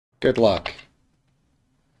Good luck.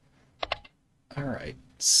 Alright,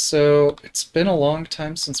 so it's been a long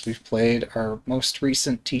time since we've played our most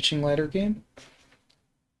recent teaching ladder game.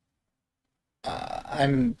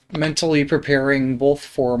 I'm mentally preparing both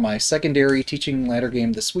for my secondary teaching ladder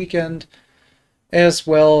game this weekend, as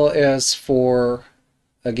well as for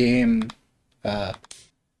a game. I'm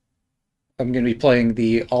going to be playing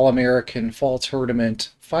the All-American Fall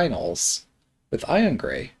Tournament Finals with Iron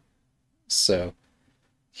Gray. So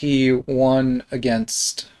he won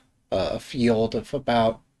against a field of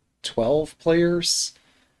about 12 players,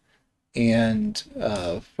 and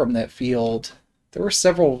from that field, there were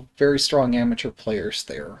several very strong amateur players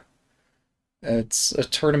there. It's a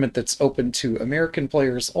tournament that's open to American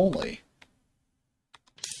players only.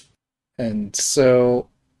 And so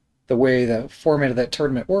the way the format of that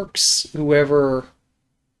tournament works, whoever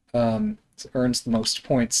earns the most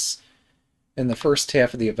points in the first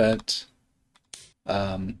half of the event,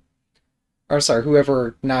 or sorry,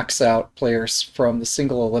 whoever knocks out players from the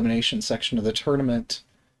single elimination section of the tournament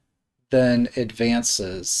then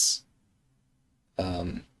advances.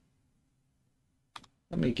 Let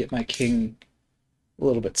me get my king a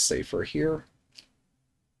little bit safer here.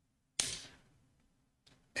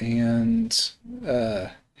 And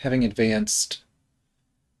having advanced,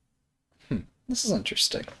 this is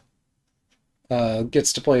interesting.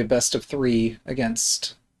 Gets to play a best of 3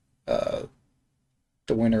 against the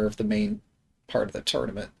winner of the main part of the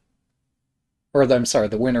tournament. Or, I'm sorry,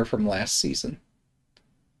 the winner from last season.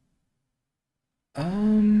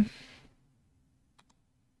 I'm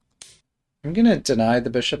gonna deny the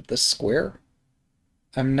bishop this square.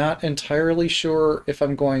 I'm not entirely sure if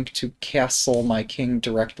I'm going to castle my king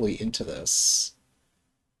directly into this,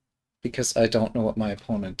 because I don't know what my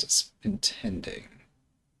opponent is intending.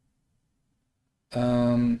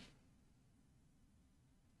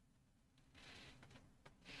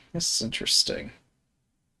 This is interesting.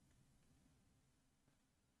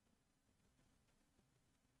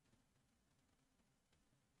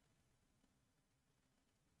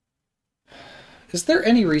 Is there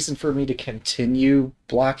any reason for me to continue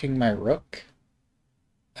blocking my rook?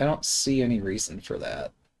 I don't see any reason for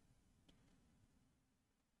that.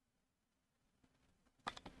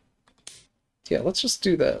 Yeah, let's just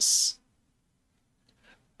do this.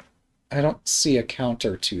 I don't see a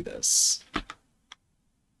counter to this.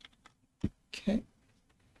 Okay.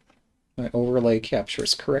 My overlay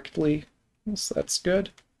captures correctly, so that's good.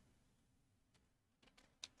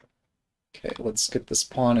 Okay, let's get this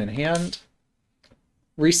pawn in hand.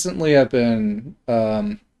 Recently, I've been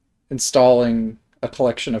installing a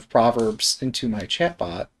collection of proverbs into my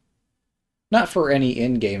chatbot, not for any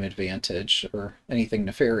in-game advantage or anything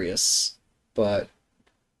nefarious, but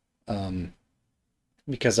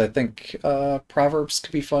because I think proverbs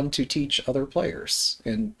could be fun to teach other players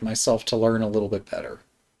and myself to learn a little bit better.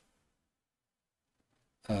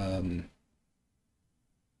 I'm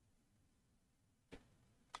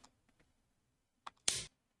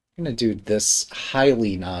going to do this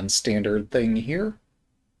highly non-standard thing here,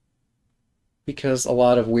 because a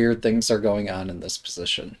lot of weird things are going on in this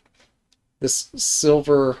position. This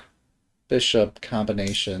silver bishop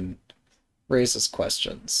combination raises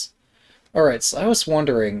questions. Alright, so I was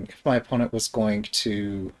wondering if my opponent was going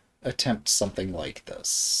to attempt something like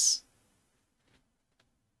this.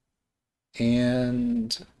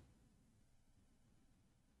 And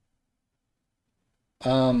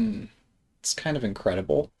it's kind of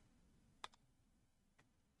incredible.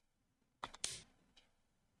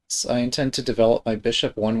 So I intend to develop my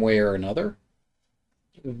bishop one way or another.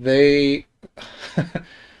 They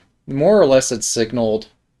more or less had signaled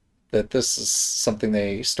that this is something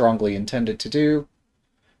they strongly intended to do.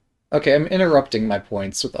 Okay, I'm interrupting my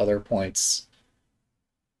points with other points.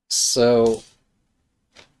 So,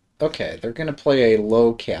 okay, they're going to play a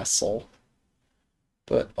low castle,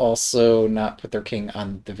 but also not put their king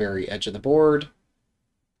on the very edge of the board.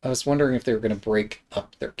 I was wondering if they were going to break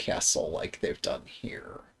up their castle like they've done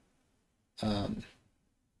here.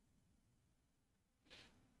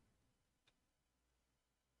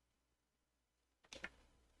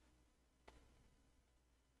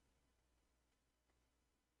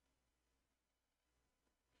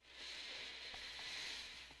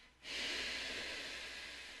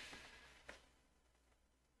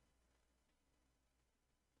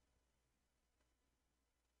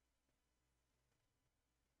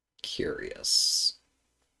 Curious.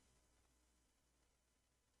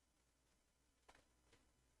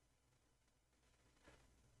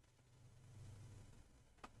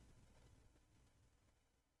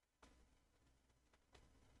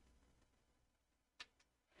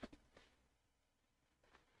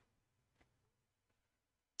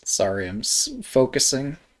 Sorry, I'm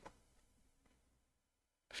focusing.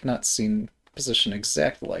 I've not seen a position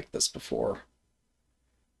exactly like this before.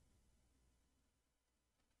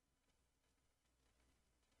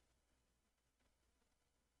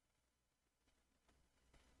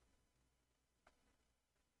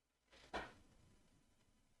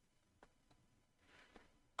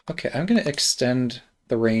 Okay, I'm going to extend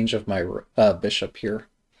the range of my bishop here.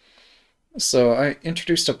 So I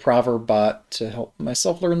introduced a proverb bot to help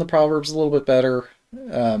myself learn the proverbs a little bit better,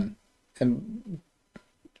 and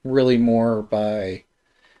really more by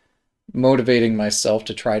motivating myself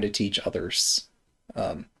to try to teach others.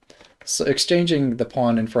 So exchanging the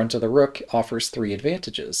pawn in front of the rook offers three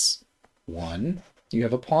advantages. One, you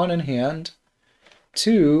have a pawn in hand.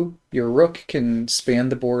 Two, your rook can span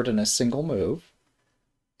the board in a single move.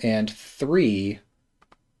 And three,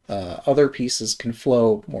 other pieces can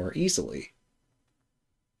flow more easily.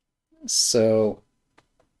 So,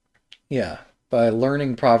 yeah, by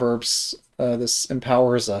learning proverbs, this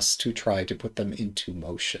empowers us to try to put them into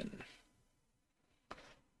motion.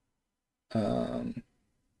 Um,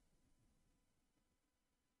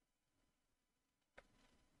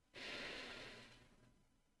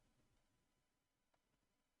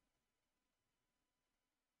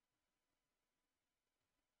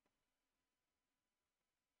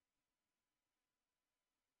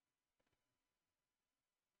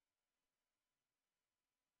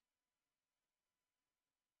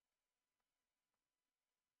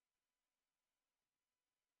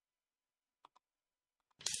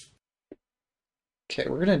 okay,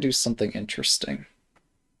 we're going to do something interesting.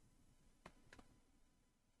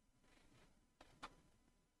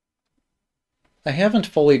 I haven't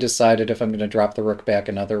fully decided if I'm going to drop the rook back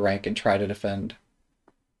another rank and try to defend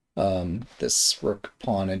this rook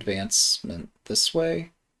pawn advancement this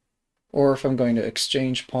way, or if I'm going to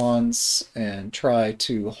exchange pawns and try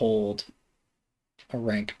to hold a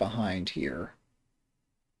rank behind here.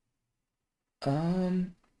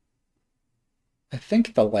 I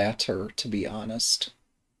think the latter, to be honest.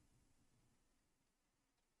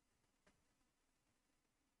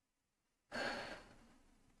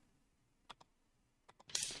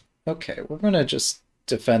 Okay, we're going to just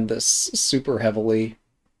defend this super heavily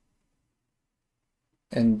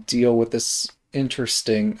and deal with this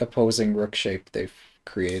interesting opposing rook shape they've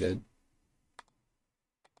created.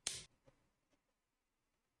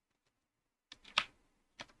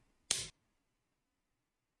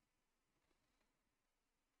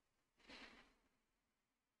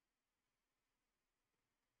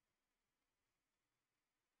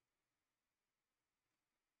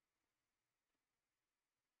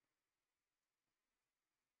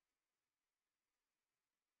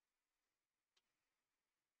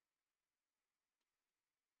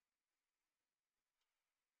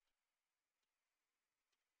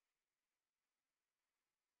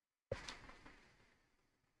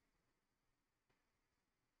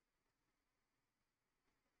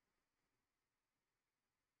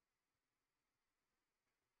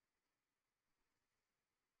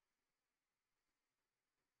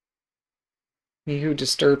 He who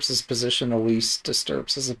disturbs his position the least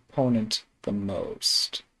disturbs his opponent the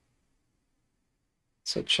most.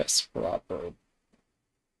 It's a chess proverb.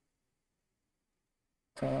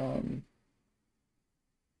 Um,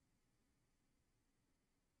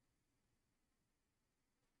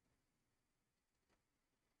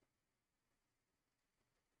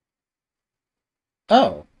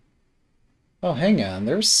 oh. Oh, hang on.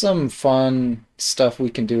 There's some fun stuff we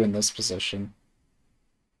can do in this position.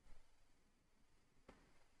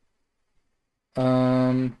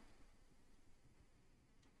 Um,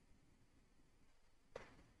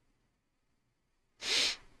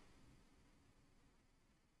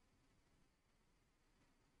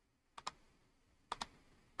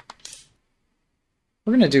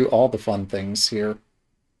 we're gonna do all the fun things here.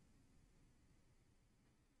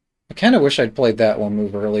 I kind of wish I'd played that one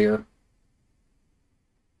move earlier,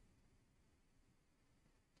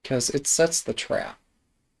 because it sets the trap.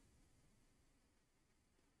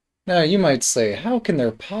 Now, you might say, how can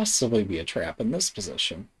there possibly be a trap in this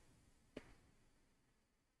position?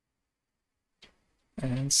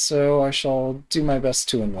 And so I shall do my best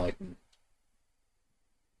to enlighten.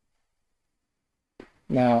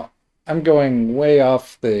 Now, I'm going way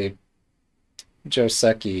off the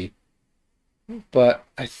Joseki, but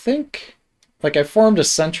I think, like, I formed a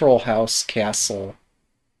central house castle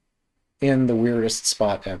in the weirdest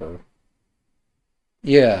spot ever.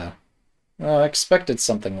 Yeah, well, I expected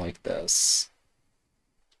something like this.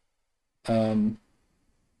 Because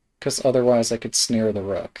otherwise I could snare the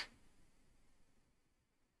rook.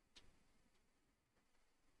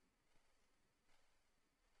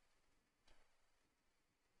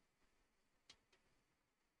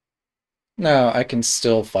 No, I can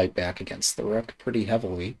still fight back against the rook pretty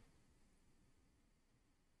heavily.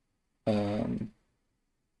 Um,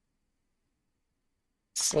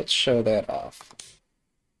 so let's show that off.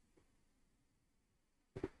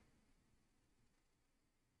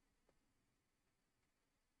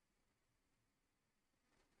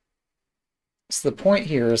 So the point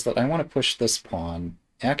here is that I want to push this pawn,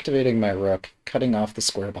 activating my rook, cutting off the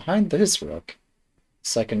square behind his rook,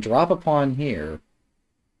 so I can drop a pawn here,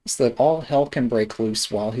 so that all hell can break loose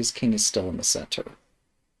while his king is still in the center.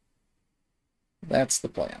 That's the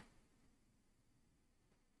plan.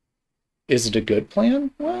 Is it a good plan?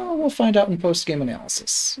 Well, we'll find out in post-game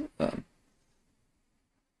analysis. But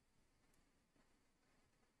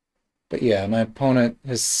yeah, my opponent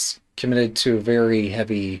has committed to a very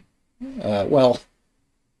heavy... well,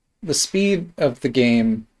 the speed of the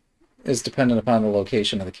game is dependent upon the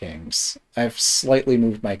location of the kings. I've slightly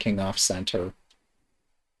moved my king off center.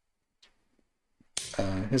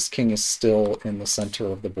 His king is still in the center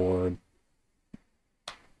of the board.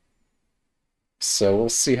 So we'll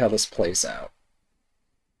see how this plays out.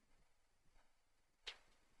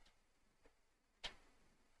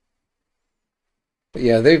 But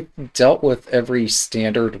yeah, they've dealt with every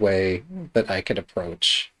standard way that I could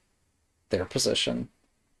approach their position.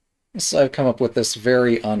 So I've come up with this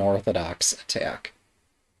very unorthodox attack.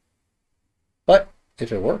 But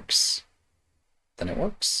if it works, then it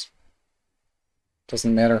works.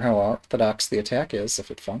 Doesn't matter how orthodox the attack is if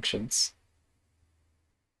it functions.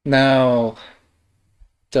 Now,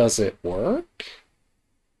 does it work?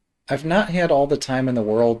 I've not had all the time in the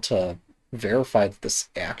world to verify that this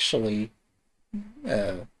actually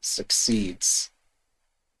succeeds.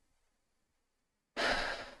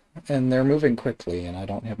 And they're moving quickly, and I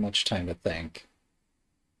don't have much time to think.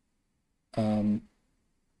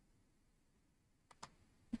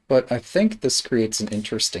 But I think this creates an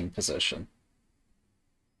interesting position.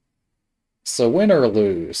 So win or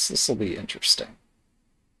lose, this will be interesting.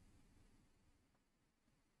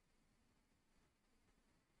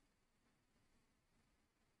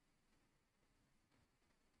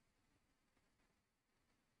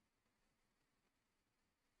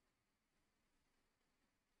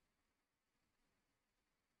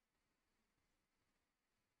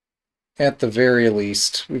 At the very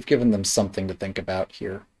least, we've given them something to think about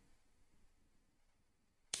here.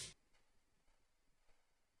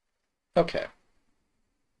 Okay.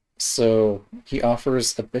 So he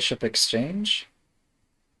offers a bishop exchange.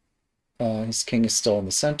 His king is still in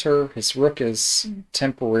the center. His rook is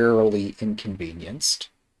temporarily inconvenienced.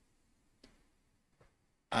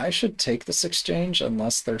 I should take this exchange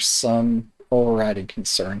unless there's some overriding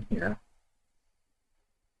concern here.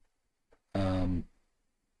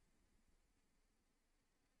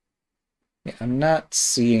 Yeah, I'm not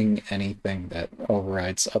seeing anything that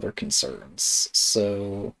overrides other concerns,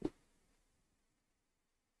 so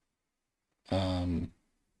now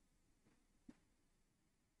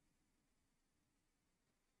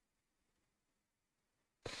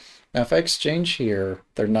if I exchange here,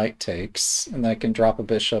 their knight takes, and I can drop a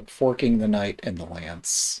bishop, forking the knight and the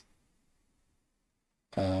lance.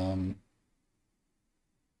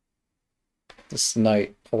 This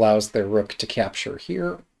knight allows their rook to capture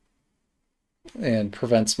here, and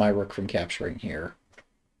prevents my rook from capturing here.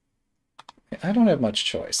 I don't have much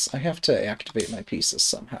choice. I have to activate my pieces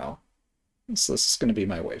somehow. So this is going to be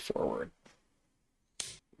my way forward.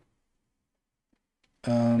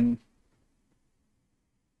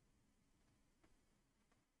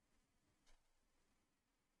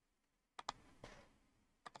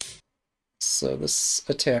 So this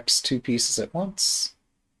attacks two pieces at once.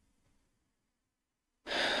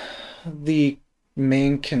 The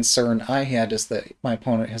main concern I had is that my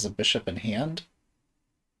opponent has a bishop in hand.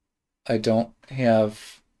 I don't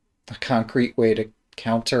have a concrete way to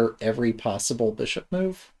counter every possible bishop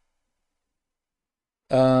move.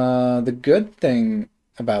 The good thing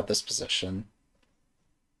about this position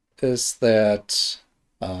is that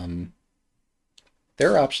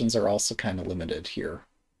their options are also kind of limited here.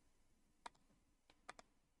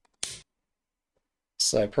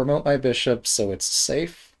 So I promote my bishop so it's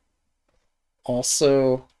safe.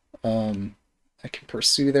 Also, I can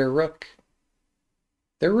pursue their rook.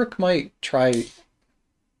 Their rook might try...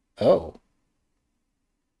 Oh.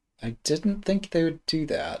 I didn't think they would do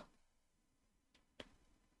that.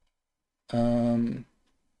 I'm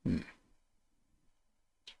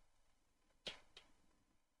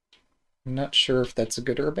not sure if that's a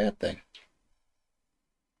good or a bad thing.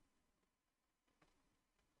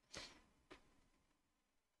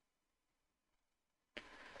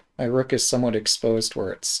 My rook is somewhat exposed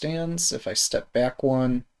where it stands. If I step back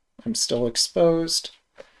one, I'm still exposed.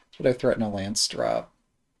 Should I threaten a lance drop?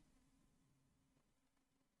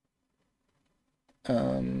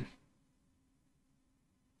 Um,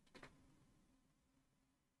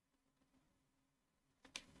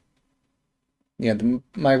 yeah,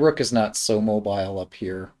 my rook is not so mobile up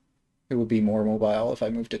here. It would be more mobile if I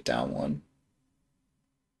moved it down one.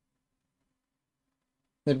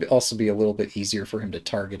 It'd also be a little bit easier for him to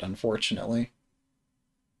target, unfortunately.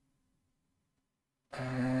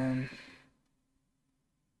 Um,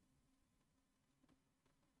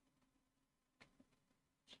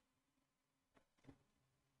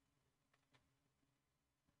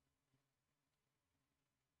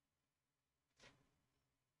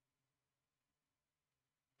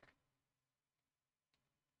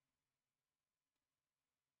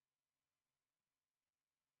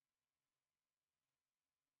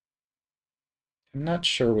 I'm not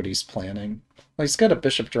sure what he's planning. Well, he's got a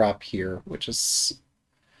bishop drop here, which is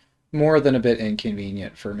more than a bit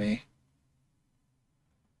inconvenient for me.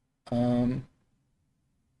 Um,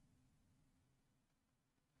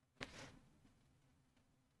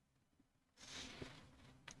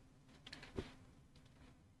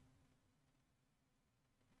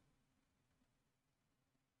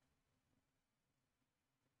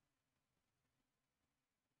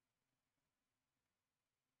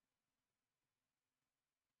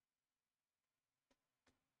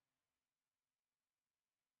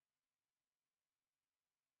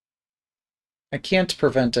 I can't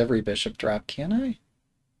prevent every bishop drop, can I?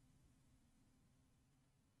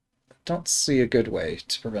 Don't see a good way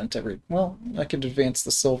to prevent every... Well, I could advance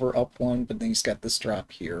the silver up one, but then he's got this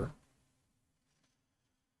drop here.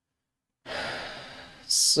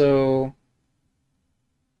 So...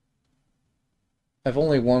 I've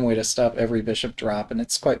only one way to stop every bishop drop, and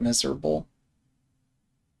it's quite miserable.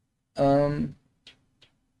 No,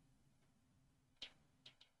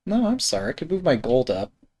 I'm sorry. I could move my gold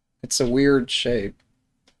up. It's a weird shape.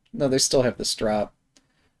 No, they still have this drop.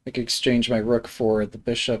 I could exchange my rook for the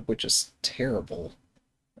bishop, which is terrible.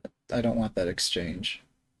 I don't want that exchange.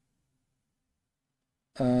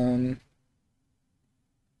 I'm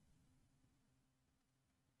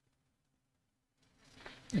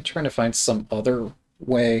trying to find some other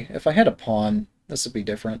way. If I had a pawn, this would be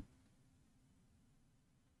different.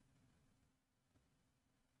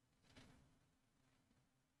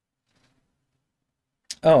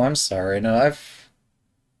 Oh, I'm sorry. No, I've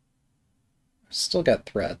still got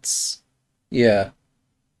threats. Yeah.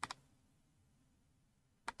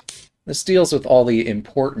 This deals with all the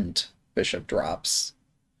important bishop drops.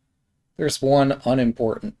 There's one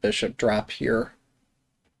unimportant bishop drop here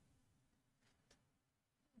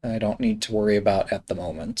I don't need to worry about at the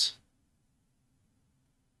moment.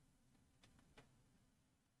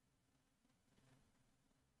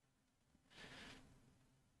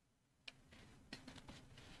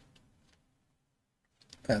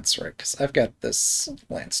 That's right, because I've got this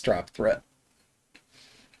lance drop threat.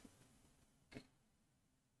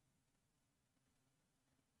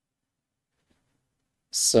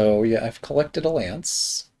 So yeah, I've collected a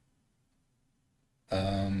lance.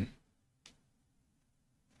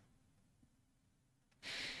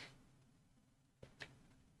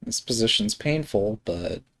 This position's painful,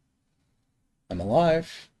 but I'm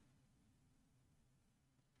alive.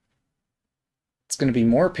 It's going to be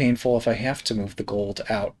more painful if I have to move the gold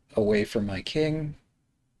out away from my king.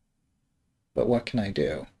 But what can I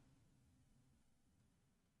do?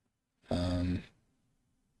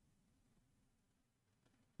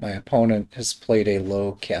 My opponent has played a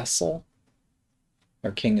low castle.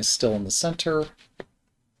 Our king is still in the center.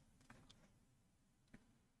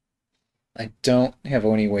 I don't have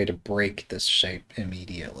any way to break this shape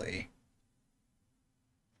immediately.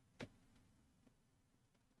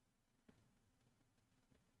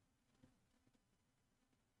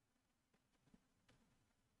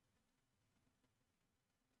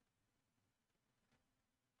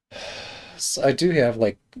 So I do have,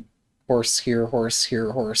 like, horse here, horse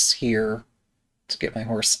here, horse here to get my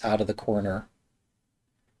horse out of the corner.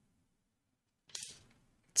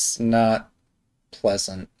 It's not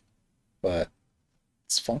pleasant, but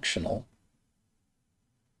it's functional.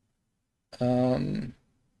 Do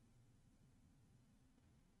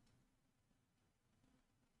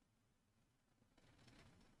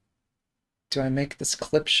I make this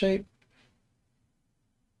clip shape?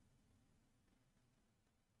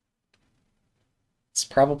 It's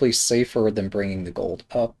probably safer than bringing the gold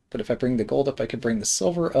up, but if I bring the gold up, I could bring the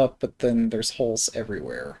silver up, but then there's holes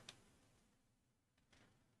everywhere.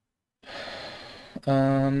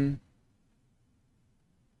 Oh.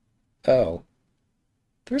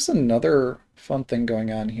 There's another fun thing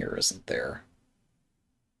going on here, isn't there?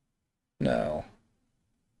 No.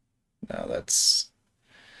 No, that's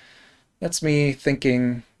me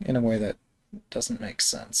thinking in a way that doesn't make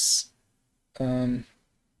sense. Oh.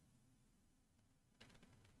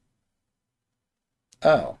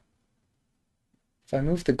 If I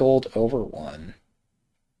move the gold over one,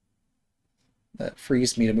 that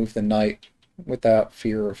frees me to move the knight without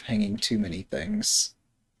fear of hanging too many things.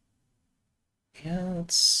 Yeah,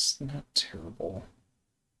 that's not terrible.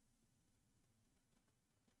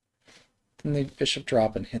 Then the bishop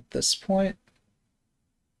drop and hit this point.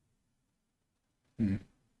 Hmm.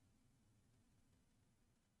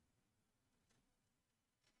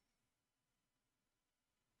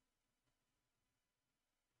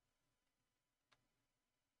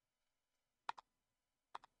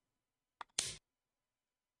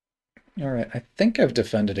 Alright, I think I've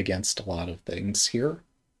defended against a lot of things here.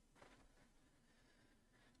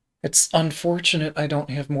 It's unfortunate I don't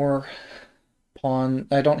have more pawn.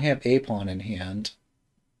 I don't have a pawn in hand.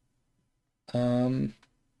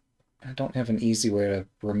 I don't have an easy way to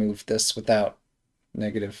remove this without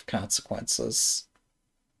negative consequences.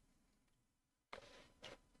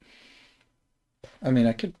 I mean,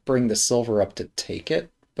 I could bring the silver up to take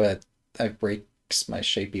it, but that breaks my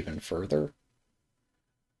shape even further.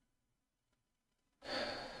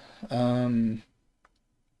 I'm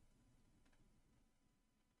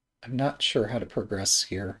not sure how to progress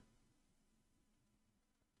here.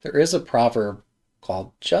 There is a proverb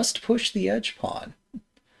called "just push the edge pawn,"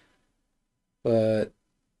 but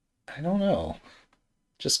I don't know.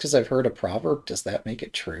 Just because I've heard a proverb, does that make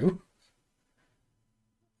it true?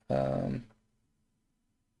 Um,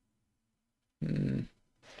 hmm.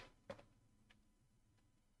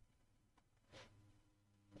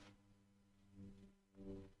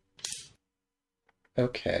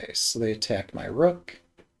 Okay, so they attack my rook.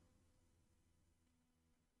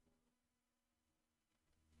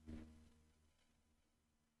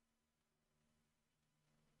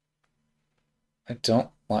 I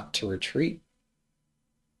don't want to retreat.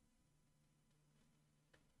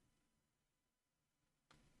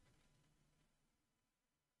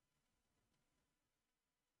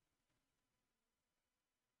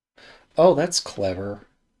 Oh, that's clever.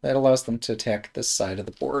 That allows them to attack this side of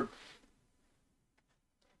the board.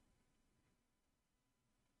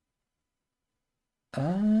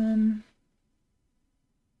 Um,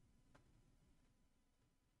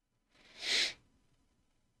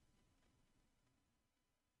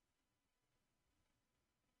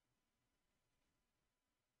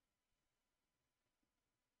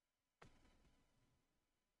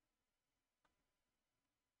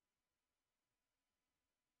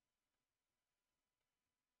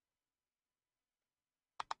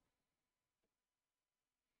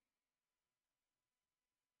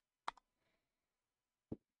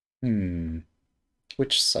 hmm.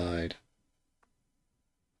 Which side?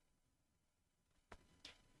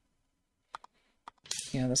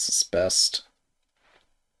 Yeah, this is best.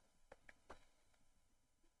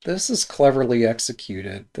 This is cleverly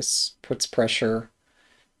executed. This puts pressure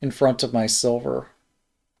in front of my silver.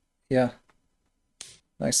 Yeah,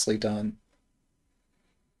 nicely done.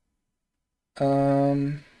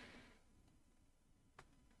 Um,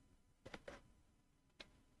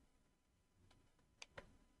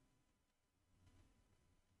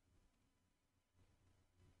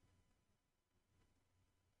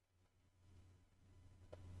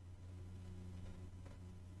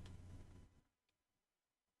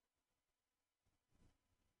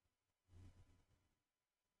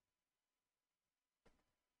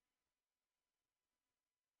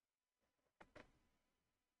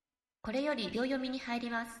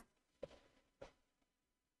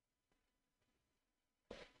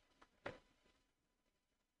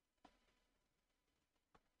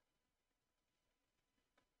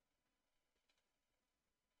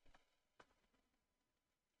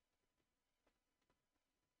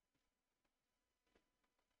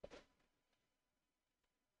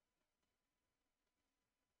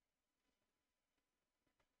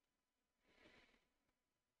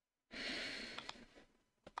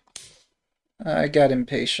 I got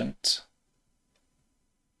impatient.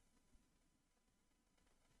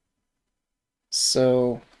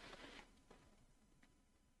 So,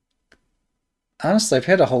 honestly, I've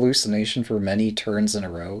had a hallucination for many turns in a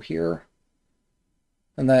row here.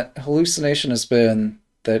 And that hallucination has been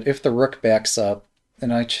that if the rook backs up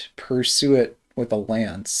and I pursue it with a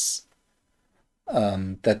lance,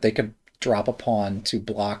 that they could drop a pawn to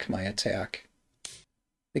block my attack.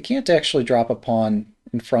 They can't actually drop a pawn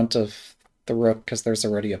in front of the rook because there's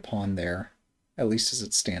already a pawn there, at least as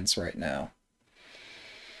it stands right now.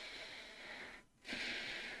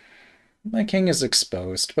 My king is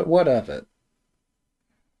exposed, but what of it?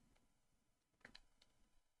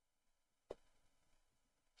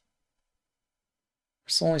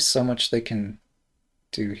 There's only so much they can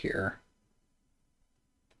do here.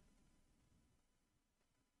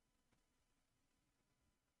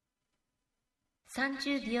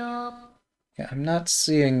 Yeah, I'm not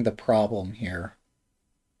seeing the problem here.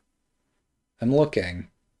 I'm looking.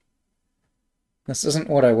 This isn't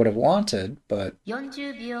what I would have wanted, but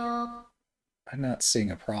I'm not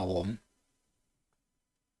seeing a problem.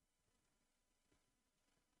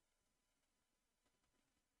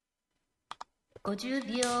 I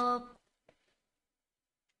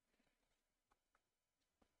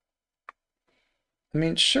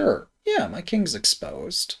mean, sure, yeah, my king's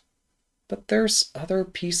exposed, but there's other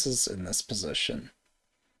pieces in this position.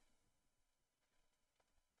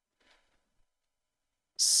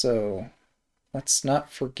 So let's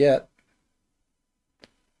not forget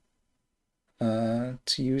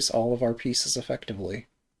to use all of our pieces effectively.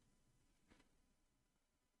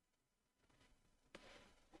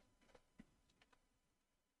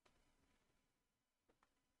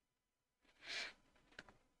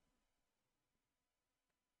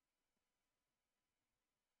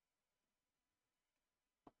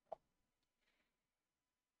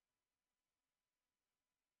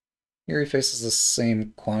 Here he faces the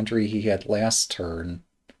same quandary he had last turn,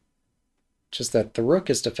 just that the rook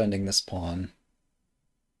is defending this pawn.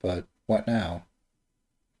 But what now?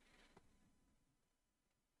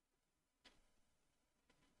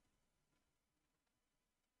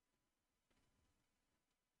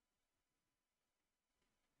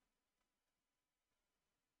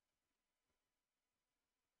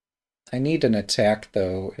 I need an attack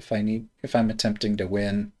though if I'm attempting to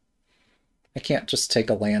win. I can't just take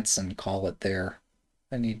a lance and call it there.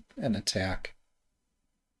 I need an attack.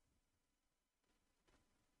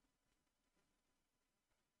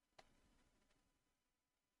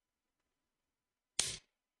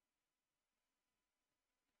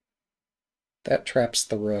 That traps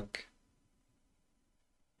the rook.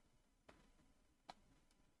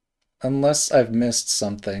 Unless I've missed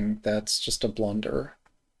something, that's just a blunder.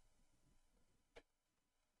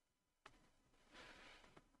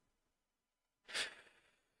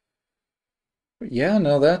 Yeah,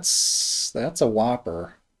 no, that's a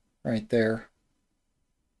whopper right there.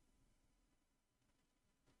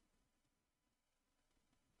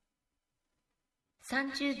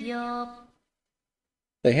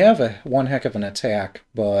 They have one heck of an attack,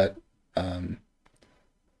 but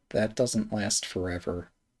that doesn't last forever.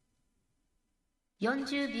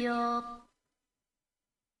 40秒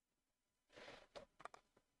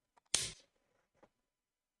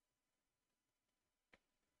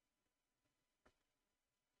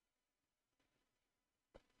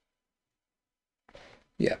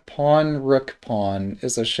Yeah, pawn, rook, pawn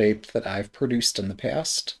is a shape that I've produced in the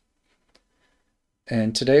past.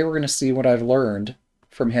 And today we're going to see what I've learned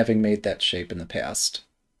from having made that shape in the past.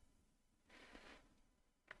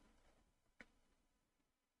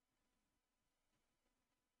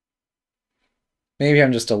 Maybe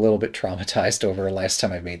I'm just a little bit traumatized over last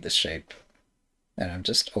time I made this shape. And I'm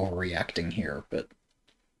just overreacting here, but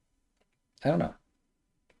I don't know.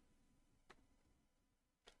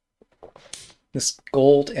 This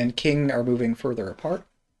gold and king are moving further apart.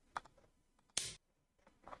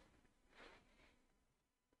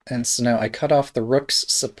 And so now I cut off the rook's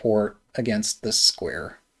support against this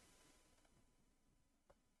square.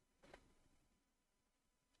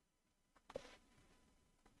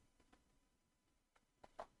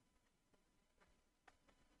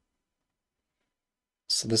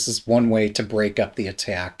 So this is one way to break up the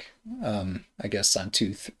attack, I guess, on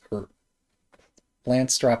or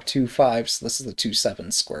lance drop 2-5, so this is the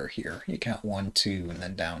 2-7 square here. You count 1, 2, and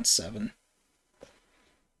then down 7.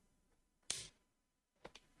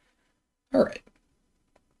 All right.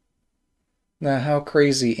 Now, how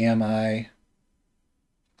crazy am I?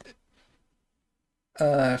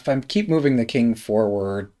 If I keep moving the king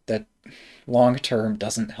forward, that long term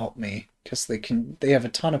doesn't help me because they have a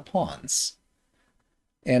ton of pawns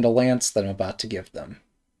and a lance that I'm about to give them.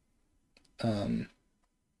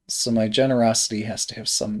 So my generosity has to have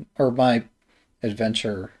some, or my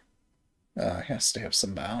adventure has to have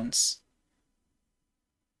some bounds.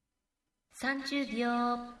 30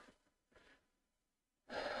秒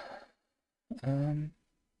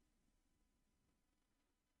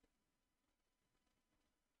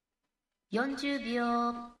 40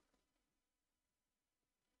秒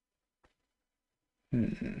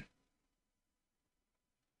 50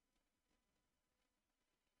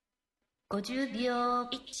秒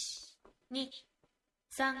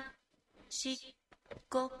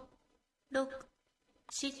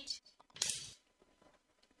 1、2、3、4、5、6、7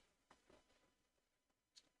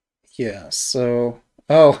 Yeah, so...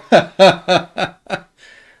 Oh!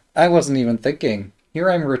 I wasn't even thinking. Here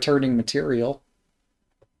I'm returning material.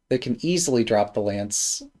 They can easily drop the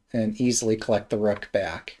lance and easily collect the rook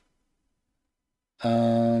back.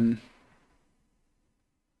 Um,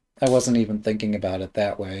 I wasn't even thinking about it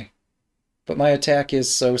that way. But my attack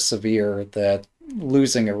is so severe that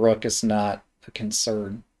losing a rook is not a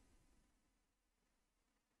concern.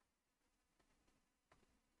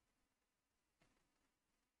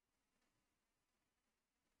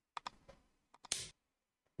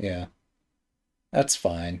 Yeah, that's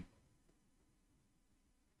fine.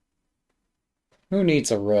 Who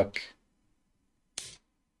needs a rook?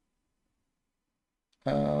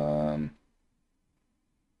 Um,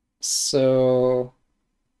 so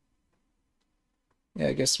yeah,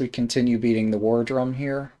 I guess we continue beating the war drum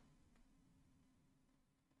here.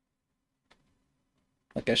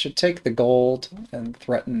 Like I should take the gold and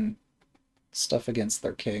threaten stuff against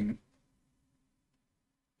their king.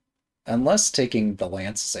 Unless taking the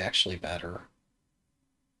lance is actually better.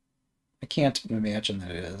 I can't imagine that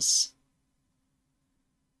it is.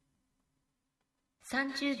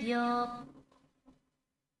 30秒。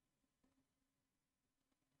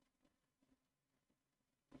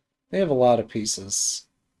They have a lot of pieces.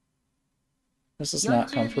 This is not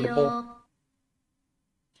 40 comfortable. 秒。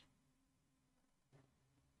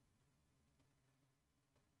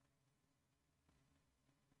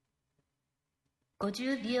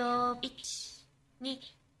50秒。1、2、3、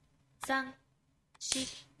4。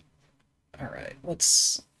Alright,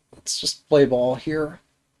 let's just play ball here.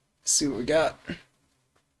 See what we got.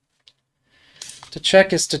 To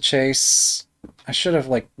check is to chase. I should have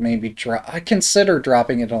like maybe I consider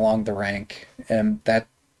dropping it along the rank, and that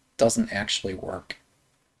doesn't actually work.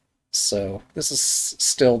 So this is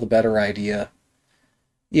still the better idea,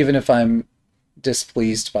 even if I'm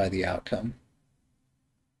displeased by the outcome.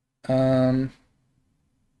 Yeah,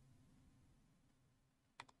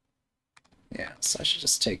 so I should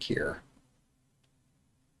just take here.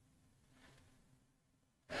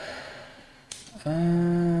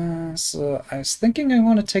 So I was thinking I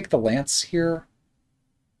want to take the lance here.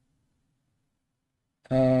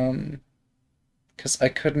 Because I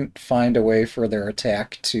couldn't find a way for their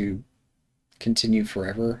attack to continue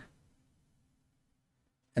forever.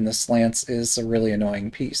 And this lance is a really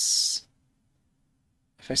annoying piece.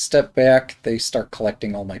 If I step back, they start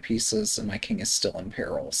collecting all my pieces, and my king is still in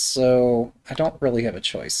peril. So I don't really have a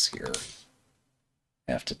choice here.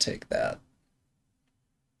 I have to take that.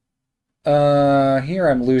 Here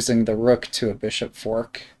I'm losing the rook to a bishop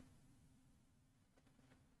fork.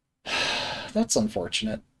 That's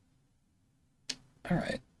unfortunate.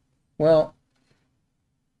 Alright. Well,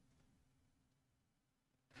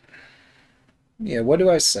 yeah, what do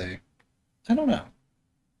I say? I don't know.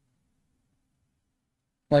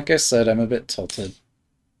 Like I said, I'm a bit tilted.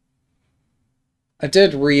 I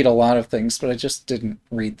did read a lot of things, but I just didn't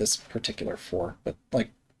read this particular fork. But,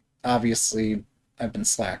 like, obviously, I've been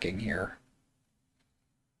slacking here.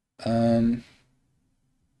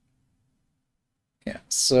 Yeah,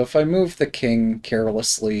 so if I move the king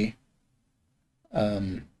carelessly,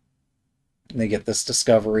 um, they get this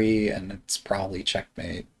discovery, and it's probably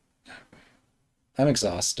checkmate. I'm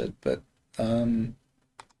exhausted, but, yeah,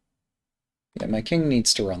 my king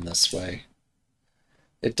needs to run this way.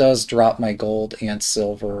 It does drop my gold and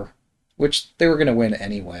silver, which they were going to win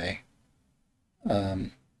anyway.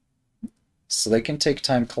 So they can take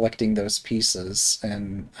time collecting those pieces,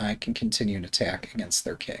 and I can continue an attack against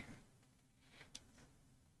their king.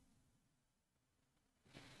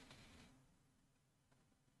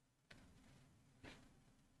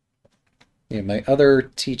 Yeah, my other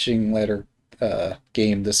teaching letter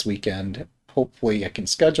game this weekend, hopefully I can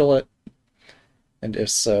schedule it, and if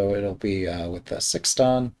so, it'll be with the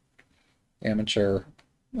Sixton amateur.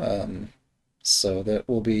 So that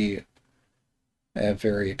will be a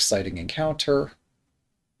very exciting encounter.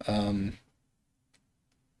 But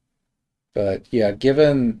yeah,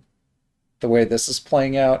 given the way this is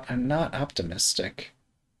playing out, I'm not optimistic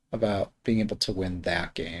about being able to win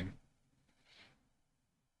that game.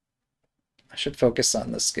 I should focus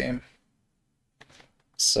on this game.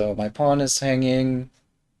 So my pawn is hanging,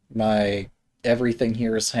 my everything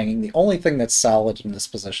here is hanging. The only thing that's solid in this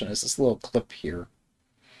position is this little clip here.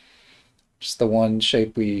 Just the one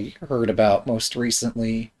shape we heard about most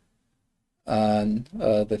recently on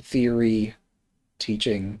the theory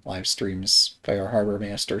teaching live streams by our harbor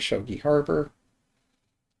master, Shogi Harbor.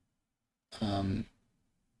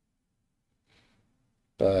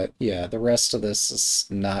 But yeah, the rest of this is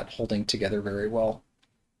not holding together very well.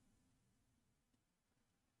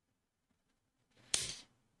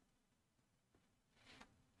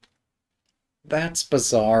 That's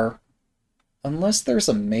bizarre. Unless there's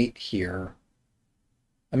a mate here.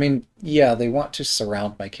 I mean, yeah, they want to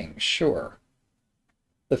surround my king, sure.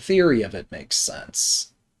 The theory of it makes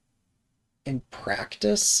sense. In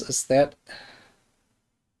practice, is that...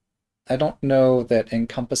 I don't know that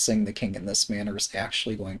encompassing the king in this manner is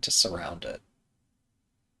actually going to surround it.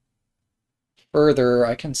 Further,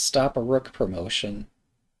 I can stop a rook promotion.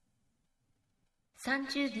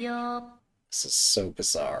 30秒。This is so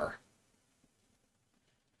bizarre.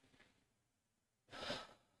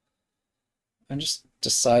 I'm just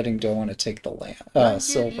deciding, do I want to take the land, 40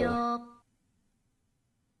 silver? 秒。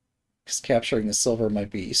Because capturing the silver might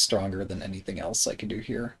be stronger than anything else I can do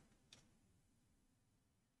here.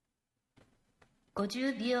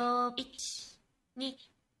 50秒。1、2、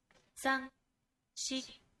3、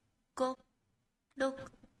4、5、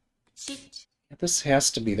6、7。This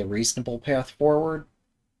has to be the reasonable path forward.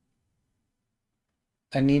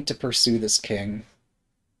 I need to pursue this king.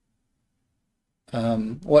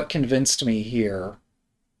 What convinced me here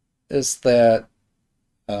is that,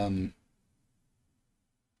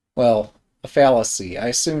 well, a fallacy. I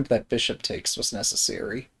assumed that bishop takes was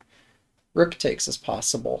necessary. Rook takes is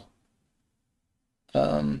possible.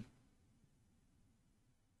 I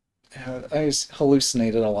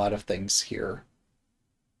hallucinated a lot of things here.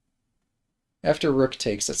 After rook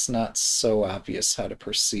takes, it's not so obvious how to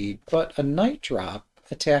proceed, but a knight drop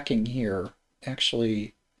attacking here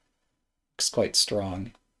actually looks quite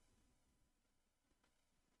strong.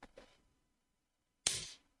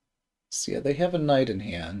 So yeah, they have a knight in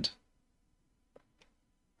hand.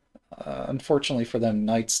 Unfortunately for them,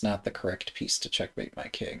 knight's not the correct piece to checkmate my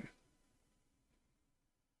king.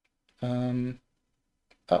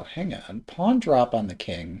 Oh, hang on. Pawn drop on the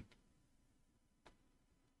king.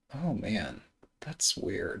 Oh man, that's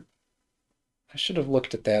weird. I should have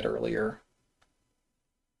looked at that earlier.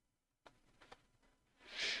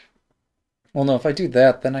 Well, no, if I do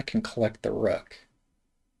that, then I can collect the rook.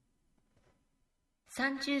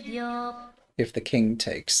 30秒。If the king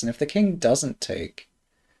takes. And if the king doesn't take,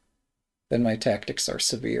 then my tactics are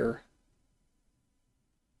severe.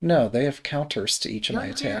 No, they have counters to each of my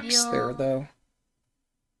attacks there, though.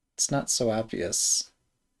 It's not so obvious.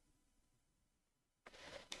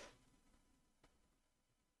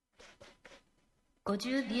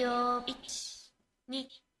 $50秒。1、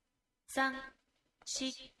2、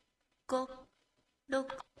3、4、5、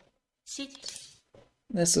6、7。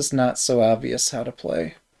This is not so obvious how to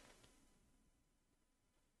play.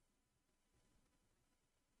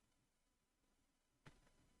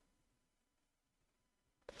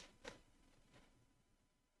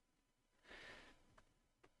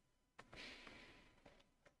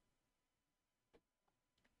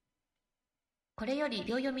これより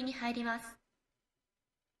秒読みに入ります。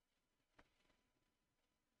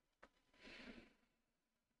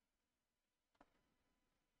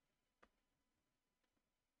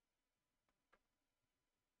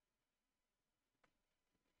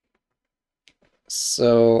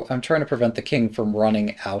So I'm trying to prevent the king from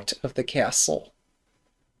running out of the castle.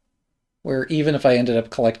 Where even if I ended up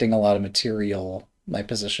collecting a lot of material, my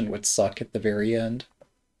position would suck at the very end.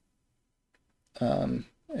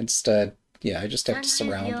 Instead, yeah, I just have to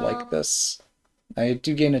surround like this. I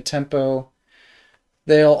do gain a tempo.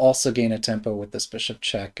 They'll also gain a tempo with this bishop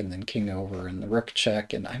check and then king over and the rook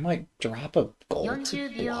check, and I might drop a gold to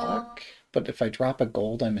 40秒。block. But if I drop a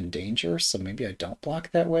gold, I'm in danger, so maybe I don't block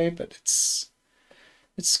that way, but it's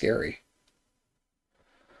scary.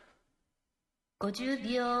 50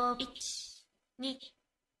秒。1、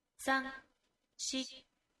2、3、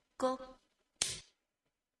4、5。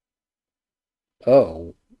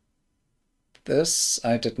Oh, this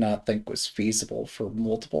I did not think was feasible for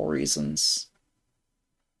multiple reasons.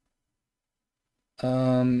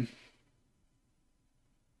 Um,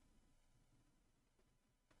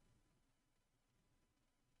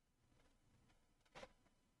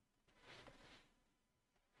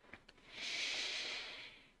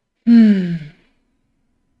 hmm.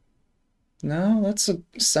 No, that's a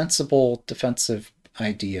sensible defensive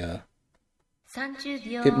idea.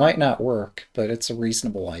 30 It might 秒。not work, but it's a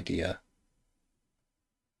reasonable idea.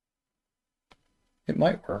 It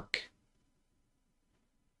might work.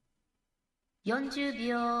 40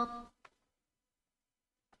秒。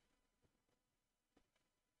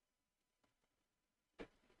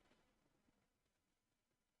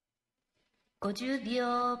50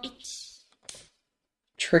秒。1。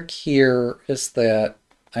Trick here is that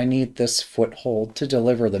I need this foothold to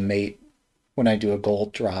deliver the mate when I do a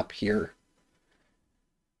gold drop here.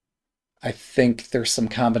 I think there's some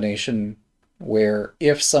combination where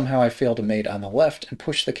if somehow I fail to mate on the left and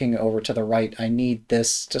push the king over to the right, I need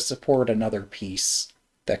this to support another piece.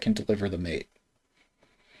 that can deliver the mate.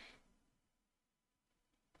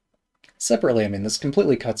 Separately, I mean, this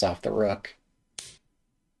completely cuts off the rook.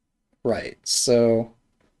 Right, so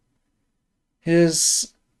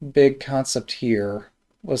his big concept here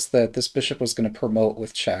was that this bishop was going to promote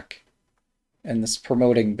with check, and this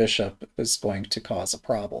promoting bishop is going to cause a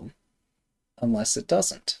problem, unless it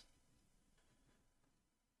doesn't.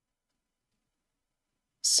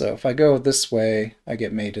 So if I go this way, I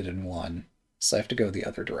get mated in one, so I have to go the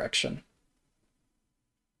other direction.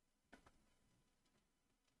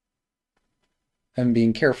 I'm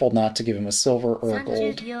being careful not to give him a silver or a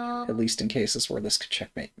gold, at least in cases where this could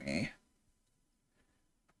checkmate me.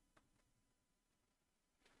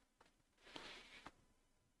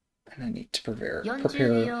 And I need to prepare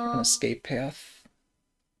an escape path.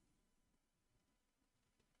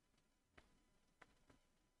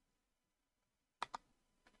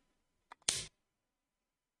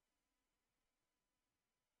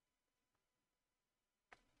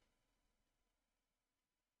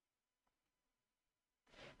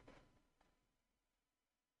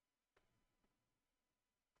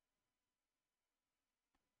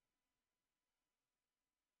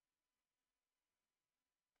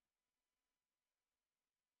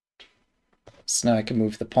 So now I can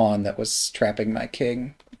move the pawn that was trapping my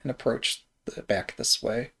king and approach the back this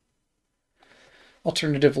way.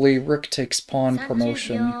 Alternatively, rook takes pawn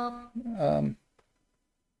promotion.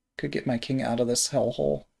 Could get my king out of this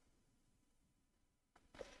hellhole.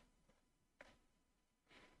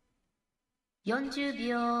 I'm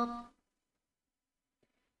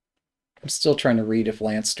still trying to read if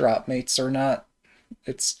lance drop mates or not.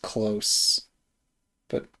 It's close,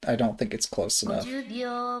 but I don't think it's close enough.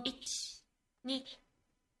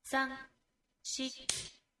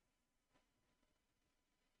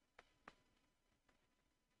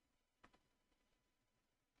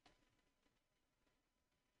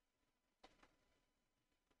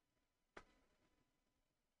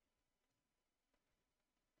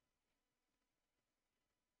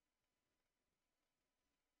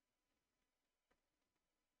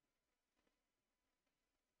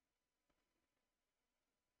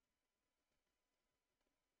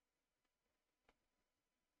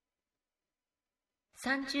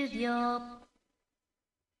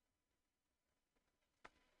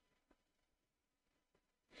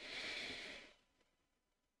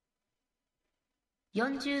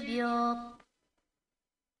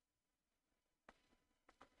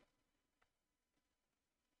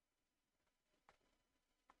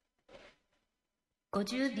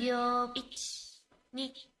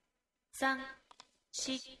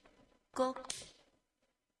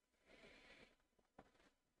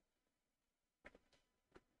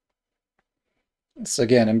 So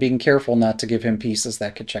again, I'm being careful not to give him pieces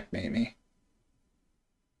that could checkmate me.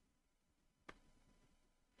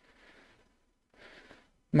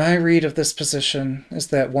 My read of this position is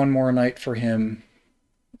that one more knight for him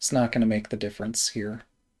is not going to make the difference here.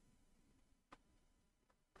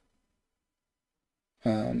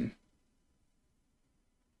 I'm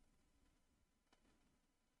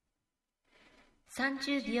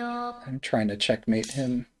trying to checkmate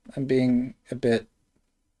him. I'm being a bit,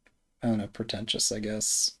 I don't know, pretentious, I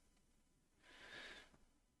guess,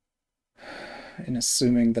 in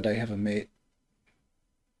assuming that I have a mate.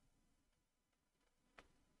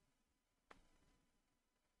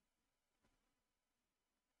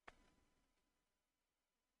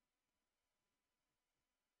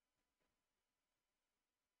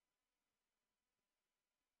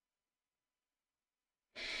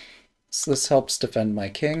 So this helps defend my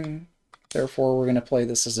king. Therefore, we're going to play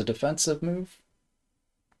this as a defensive move.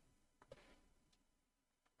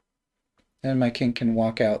 And my king can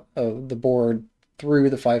walk out of the board through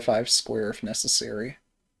the 5-5 square if necessary.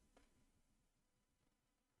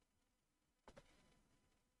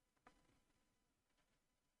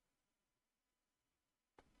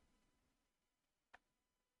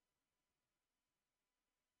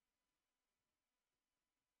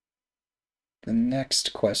 The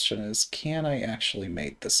next question is, can I actually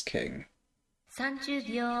mate this king? 30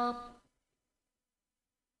秒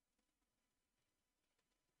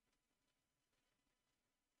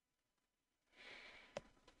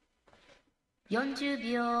 40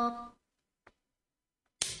秒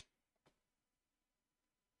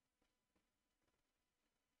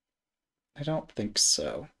I don't think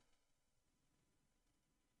so.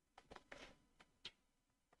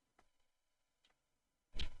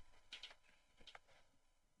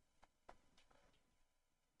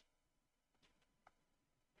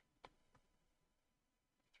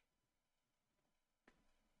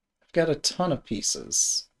 I've got a ton of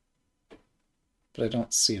pieces, but I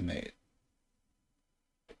don't see a mate.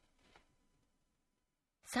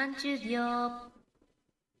 30秒。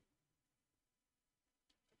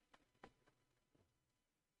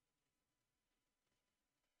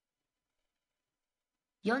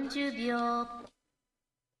40秒。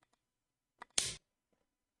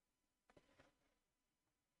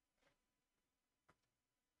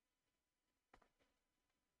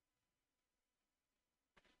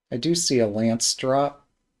I do see a lance drop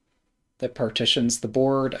that partitions the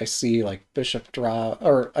board. I see like bishop drop,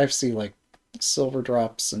 or I see like silver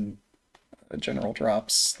drops and general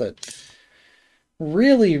drops that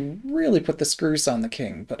really, really put the screws on the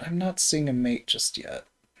king, but I'm not seeing a mate just yet.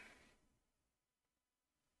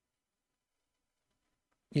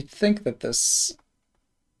 You'd think that this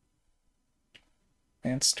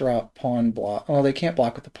lance drop pawn block. Oh, they can't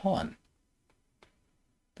block with the pawn.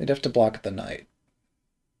 They'd have to block with the knight.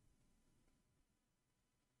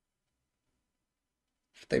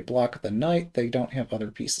 If they block with the knight, they don't have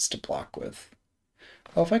other pieces to block with.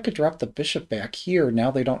 Oh, if I could drop the bishop back here,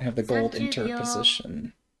 now they don't have the gold 30秒。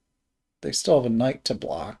interposition. They still have a knight to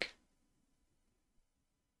block.40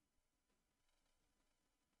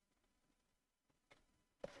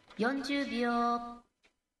秒。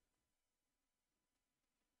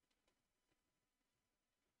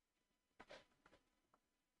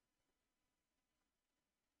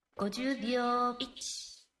50秒。1、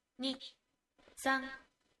2、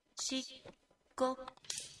3、4、5。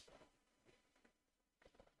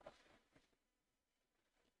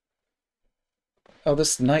Oh,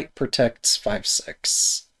 this knight protects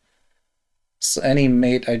 5-6. So any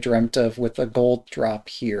mate I dreamt of with a gold drop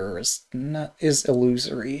here is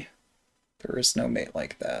illusory. There is no mate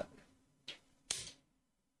like that.30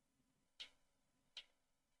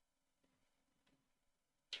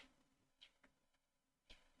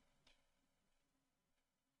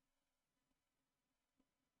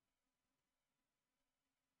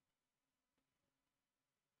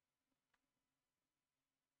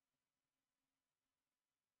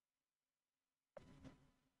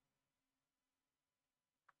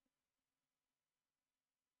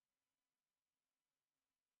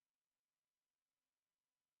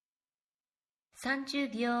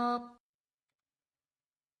秒。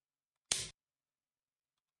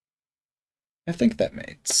I think that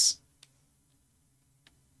mates.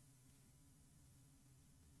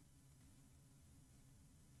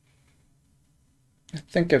 I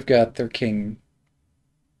think I've got their king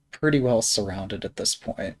pretty well surrounded at this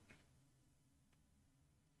point.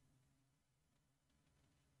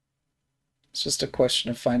 It's just a question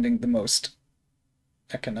of finding the most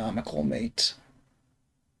economical mate.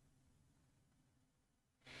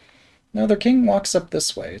 No, their king walks up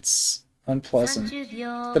this way. It's unpleasant. 30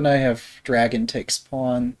秒。Then I have dragon takes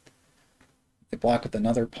pawn. They block with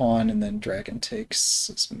another pawn, and then dragon takes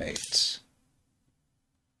his mate.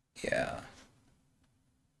 Yeah.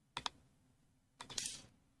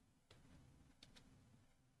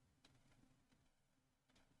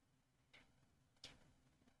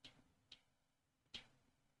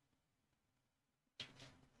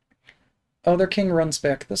 Oh, their king runs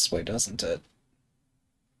back this way, doesn't it?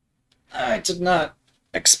 I did not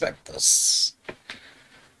expect this.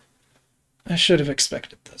 I should have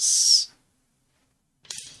expected this.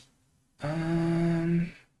 No,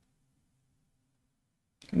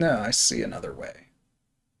 I see another way.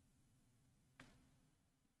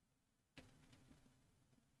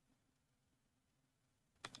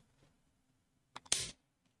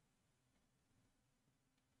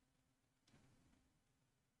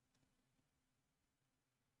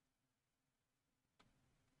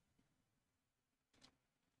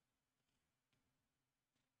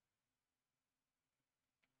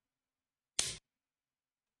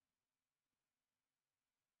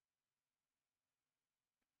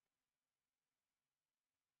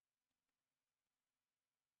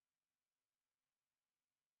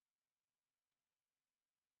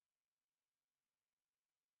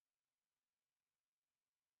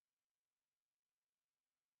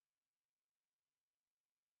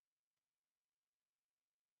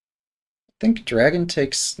 I think dragon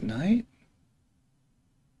takes knight?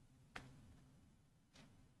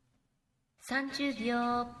 30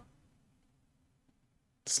秒。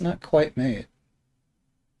It's not quite mate.40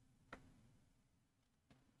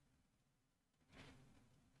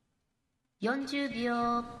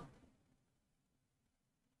秒。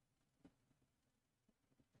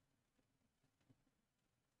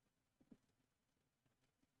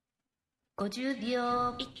50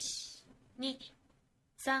秒。1、2、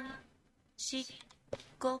3、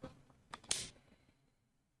4、5。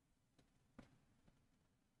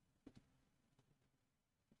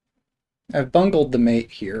I've bungled the mate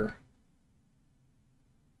here.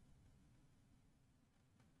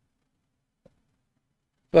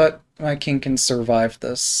 My king can survive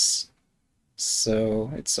this,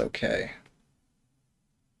 so it's okay.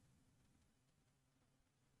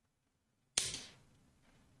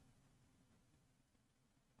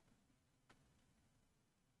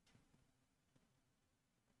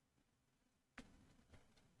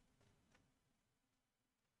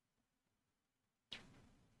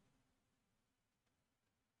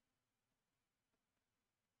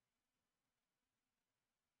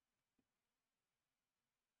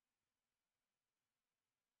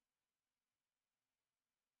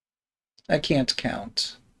 I can't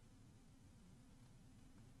count.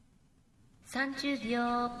 30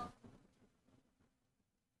秒。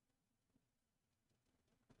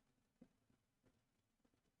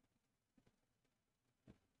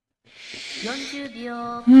40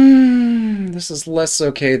秒。This is less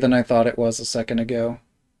okay than I thought it was a second ago.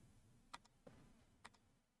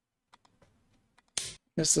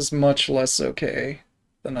 This is much less okay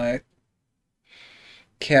than I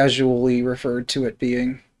casually referred to it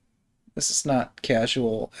being. This is not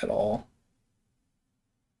casual at all.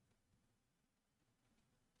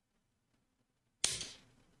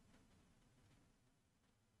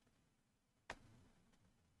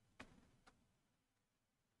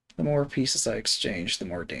 The more pieces I exchange, the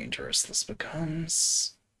more dangerous this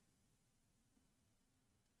becomes.30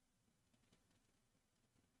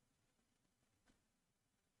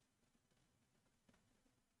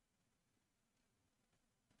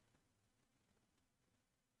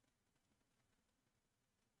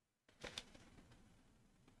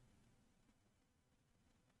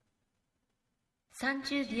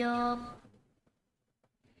秒。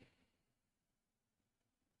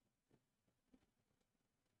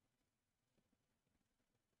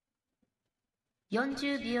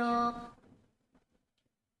40秒。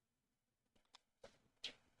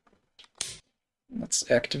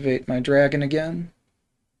Let's activate my dragon again.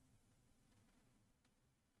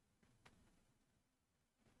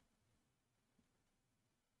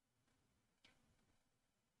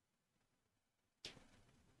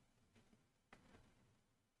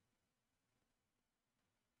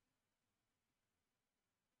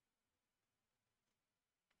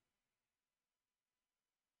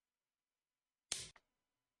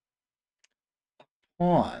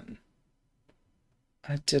 Pawn.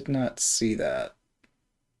 I did not see that.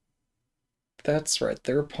 That's right,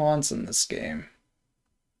 there are pawns in this game.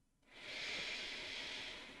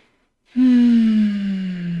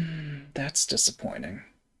 That's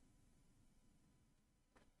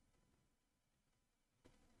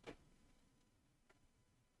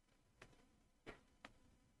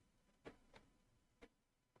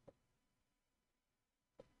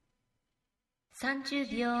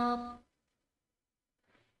秒。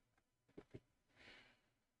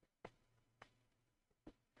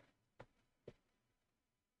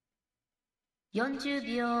40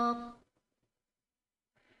秒。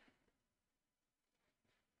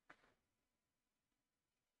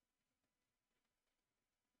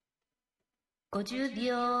50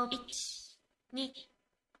秒。1、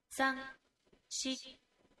2、3、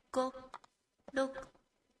4、5、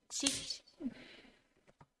6、7。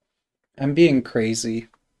I'm being crazy.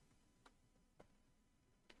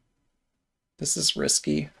 This is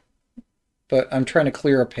risky, but I'm trying to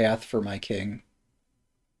clear a path for my king.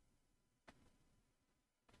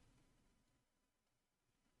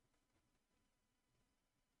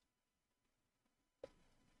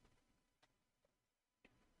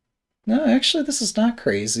 No, actually, this is not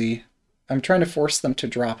crazy. I'm trying to force them to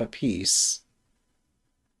drop a piece.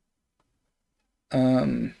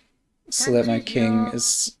 So that my king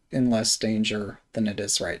is in less danger than it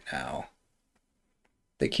is right now.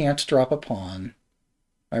 They can't drop a pawn.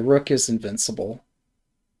 My rook is invincible.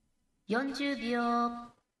 40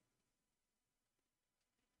秒。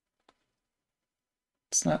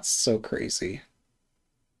It's not so crazy.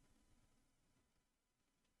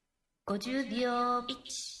 50秒。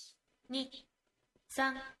1、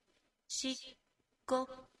2、3、4、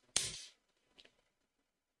5。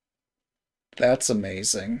That's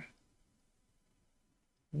amazing.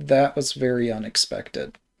 That was very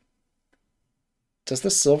unexpected. Does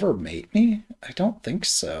the silver mate me? I don't think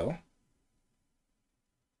so.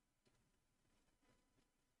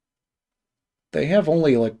 They have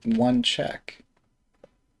only like one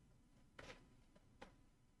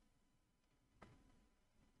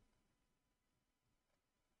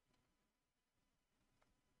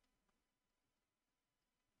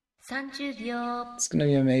秒。It's gonna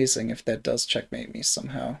be amazing if that does checkmate me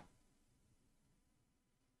somehow.40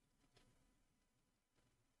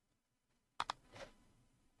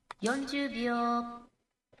秒。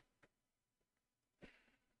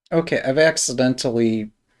Okay, I've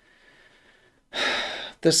accidentally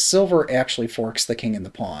This silver actually forks the king and the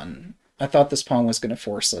pawn. I thought this pawn was going to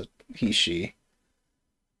force a he-she.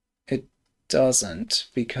 It doesn't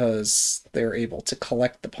because they're able to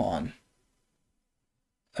collect the pawn.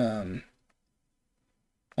 Um,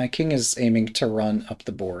 my king is aiming to run up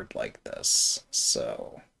the board like this,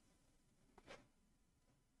 so...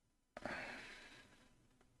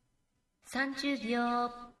 30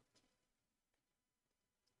秒。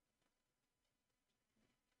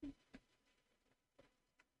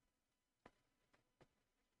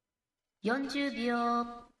40秒。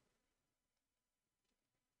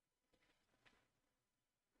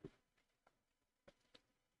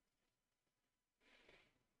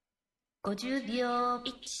50秒。1、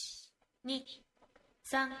2、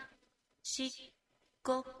3、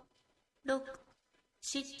4、5、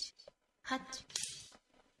6、7、8。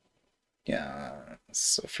Yeah,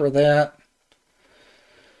 so for that,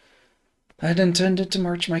 I'd intended to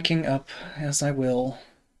march my king up, as I will.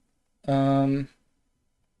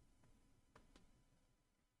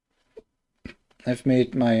 I've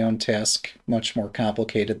made my own task much more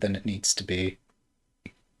complicated than it needs to be.30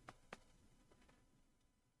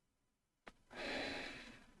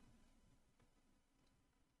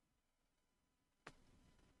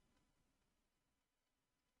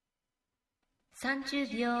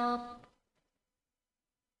秒。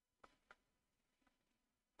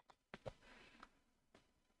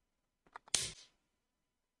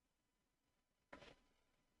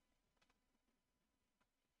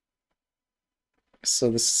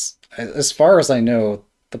So this, as far as I know,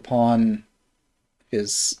 the pawn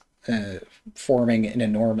is forming an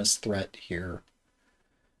enormous threat here.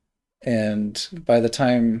 And by the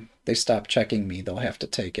time they stop checking me, they'll have to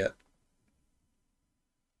take it.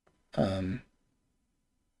 Um,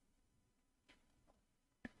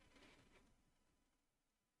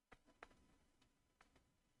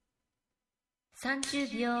 30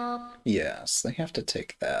秒。yes, they have to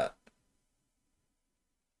take that.30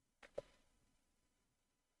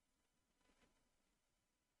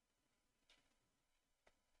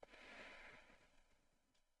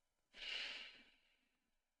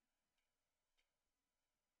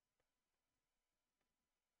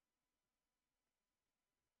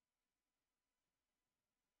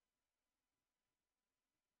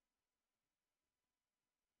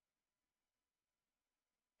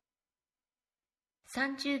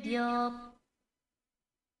秒。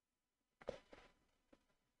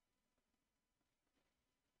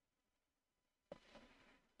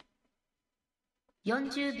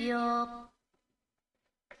40秒。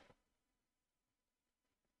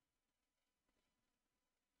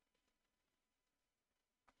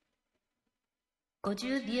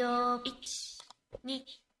50秒。1、2、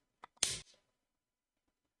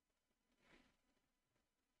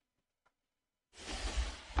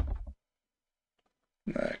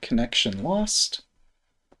Connection lost.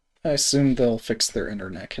 I assume they'll fix their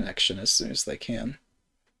internet connection as soon as they can.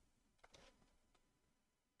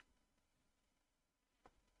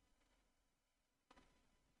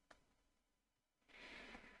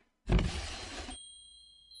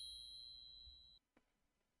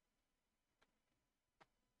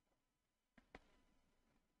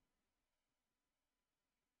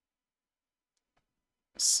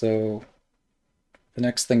 So the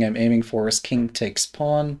next thing I'm aiming for is king takes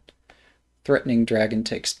pawn, threatening dragon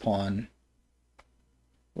takes pawn,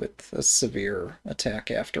 with a severe attack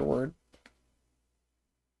afterward.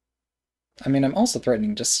 I mean, I'm also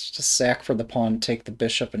threatening just to sack for the pawn, take the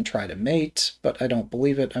bishop, and try to mate, but I don't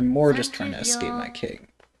believe it. I'm more just trying to escape my king.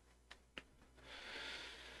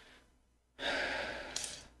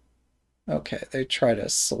 Okay, they try to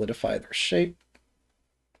solidify their shape.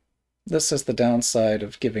 This is the downside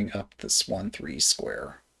of giving up this 1-3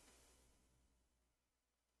 square.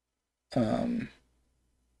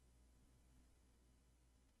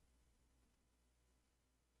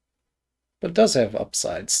 But it does have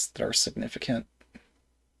upsides that are significant.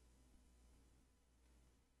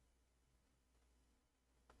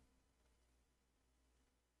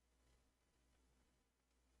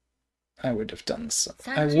 I would have done this.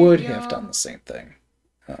 I would have done the same thing.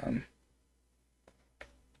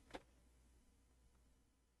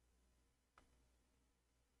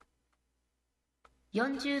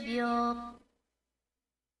 40秒。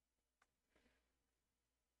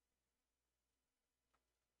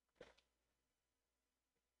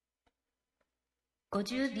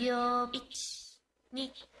50秒。1、2、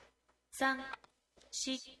3、4。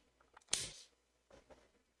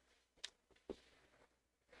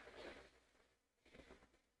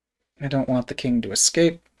I don't want the king to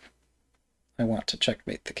escape. I want to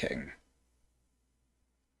checkmate the king.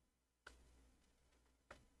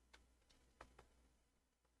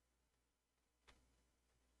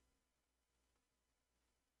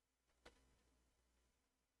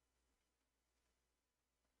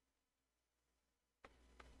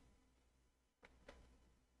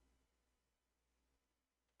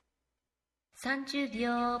 30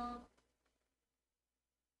秒、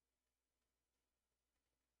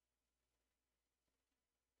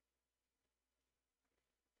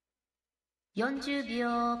40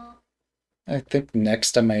秒、I think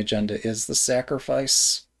next on my agenda is the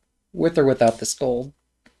sacrifice, with or without this gold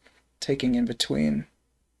taking in between,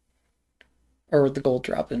 or the gold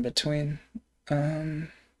drop in between.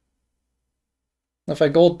 If I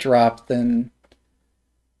gold drop, then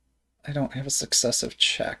I don't have a successive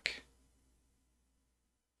check.30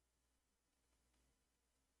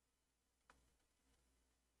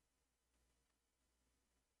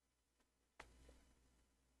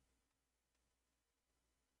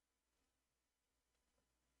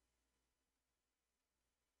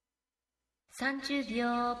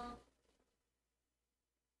秒、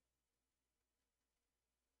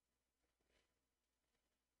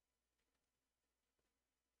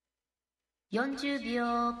40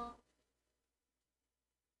秒、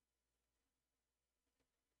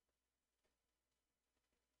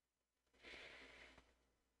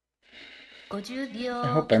50 I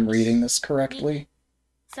hope 秒、I'm reading this 2、correctly.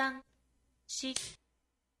 3、4、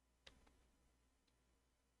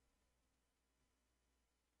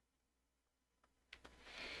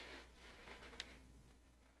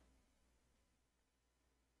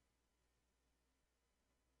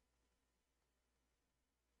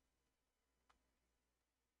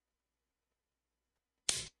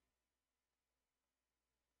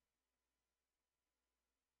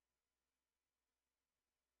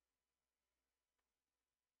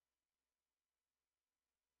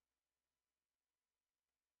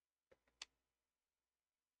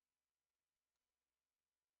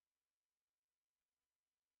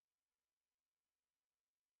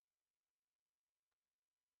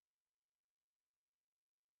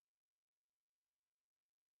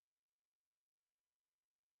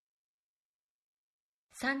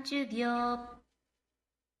30秒、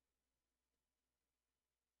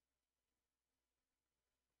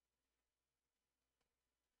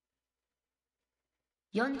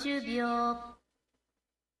40秒、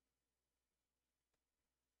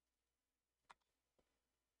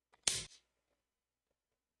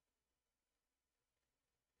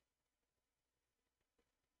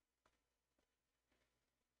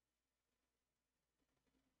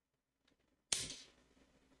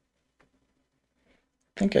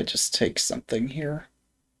I think I just take something here.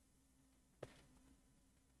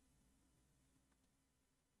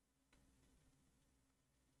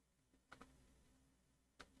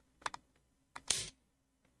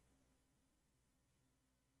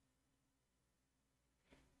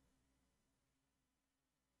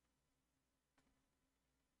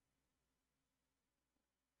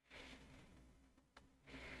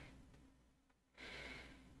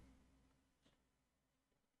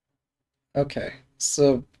 Okay,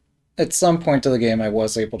 so at some point of the game, I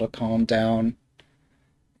was able to calm down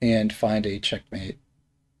and find a checkmate.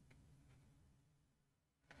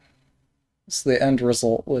 So the end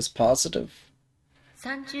result was positive.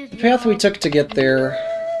 30 The path we 秒、took to get there,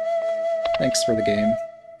 thanks for the game.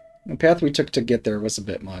 The path we took to get there was a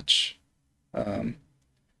bit much. Wow.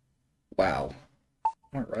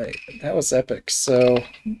 All right, that was epic. So,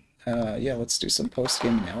 yeah, let's do some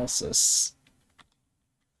post-game analysis.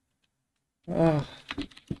 Oh.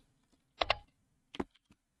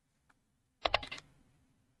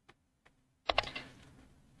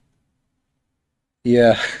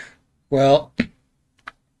 Yeah, well,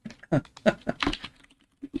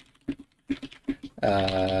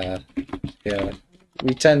 uh, yeah,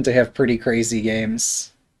 we tend to have pretty crazy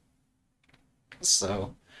games,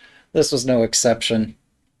 so this was no exception.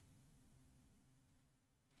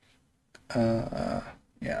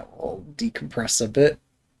 Yeah, we'll decompress a bit,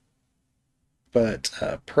 but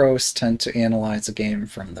pros tend to analyze a game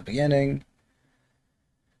from the beginning.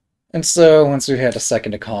 And so once we had a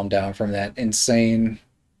second to calm down from that insane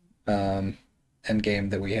end game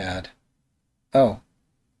that we had, oh,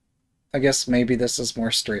 I guess maybe this is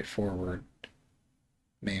more straightforward.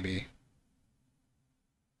 Maybe.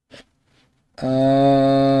 I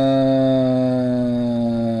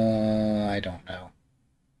don't know.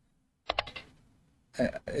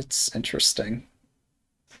 It's interesting.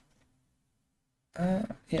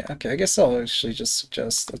 Yeah, okay, I guess I'll actually just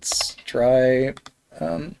suggest um,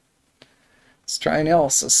 let's try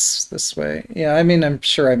analysis this way. Yeah, I mean, I'm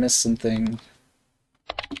sure I missed something.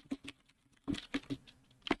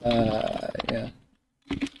 Yeah.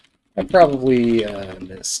 I probably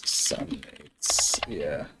missed some mates.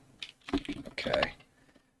 Yeah. Okay.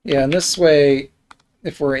 Yeah, and this way,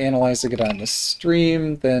 if we're analyzing it on the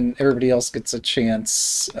stream, then everybody else gets a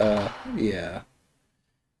chance. Yeah.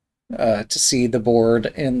 to see the board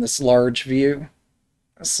in this large view.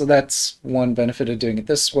 So that's one benefit of doing it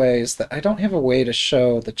this way, is that I don't have a way to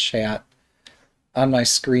show the chat on my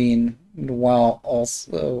screen while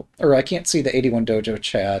also, or I can't see the 81 Dojo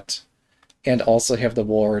chat and also have the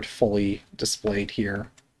board fully displayed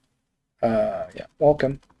here. Yeah,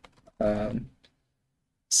 welcome. Um,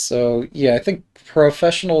 so yeah, I think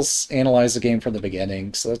professionals analyze the game from the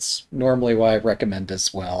beginning, so that's normally why I recommend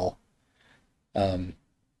as well. Um,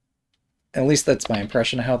 at least that's my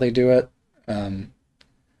impression of how they do it. Um,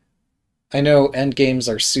 I know end games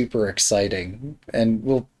are super exciting, and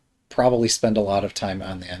we'll probably spend a lot of time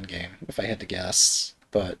on the end game if I had to guess.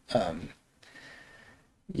 But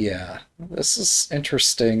yeah, this is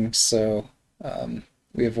interesting. So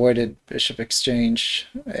we avoided bishop exchange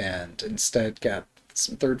and instead got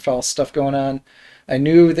some third file stuff going on. I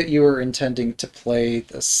knew that you were intending to play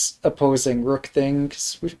this opposing rook thing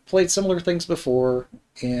because we've played similar things before,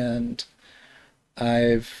 and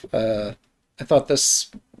I thought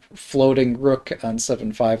this floating rook on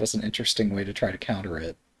 7-5 was an interesting way to try to counter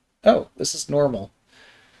it. Oh, this is normal.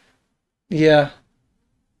 Yeah,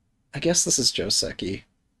 I guess this is Joseki.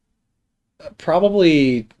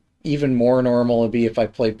 Probably even more normal would be if I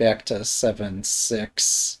played back to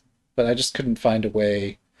 7-6, but I just couldn't find a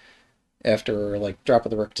way after like drop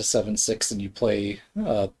of the rook to 7-6 and you play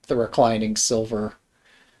the reclining silver.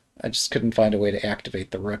 I just couldn't find a way to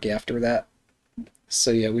activate the rook after that.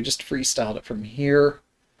 So yeah, we just freestyled it from here.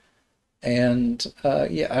 And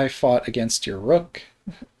yeah, I fought against your rook,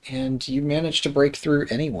 and you managed to break through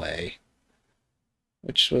anyway,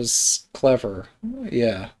 which was clever.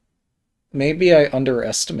 Yeah. Maybe I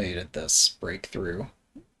underestimated this breakthrough.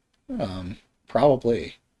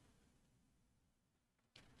 Probably.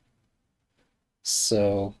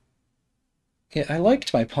 So, yeah, I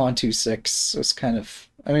liked my pawn 2-6. It was kind of,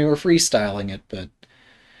 I mean, we're freestyling it, but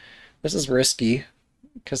this is risky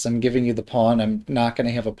because I'm giving you the pawn. I'm not going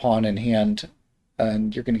to have a pawn in hand,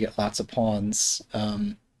 and you're going to get lots of pawns.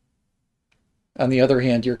 On the other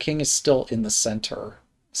hand, your king is still in the center,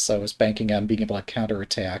 so I was banking on being able to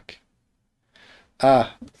counterattack.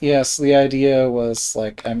 Ah, yes, the idea was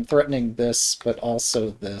like I'm threatening this, but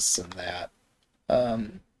also this and that.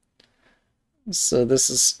 Um, so this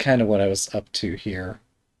is kind of what I was up to here.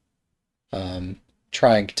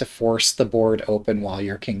 Trying to force the board open while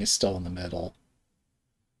your king is still in the middle.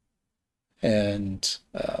 And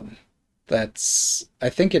that's, I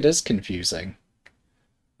think it is confusing.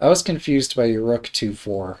 I was confused by your rook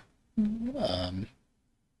 2-4. Um,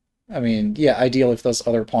 I mean, yeah, ideal if those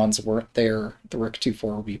other pawns weren't there, the rook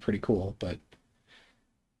 2-4 would be pretty cool, but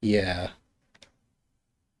yeah.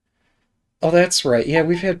 Oh, that's right. Yeah,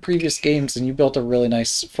 we've had previous games, and you built a really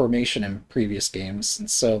nice formation in previous games, and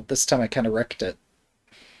so this time I kind of wrecked it.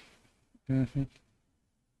 Hmm.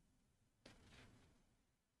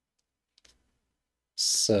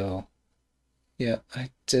 So, yeah, I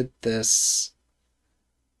did this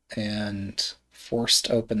and forced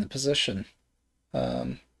open the position.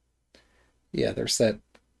 Um, yeah, there's that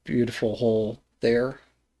beautiful hole there.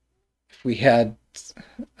 If we had,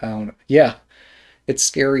 I don't know, yeah, it's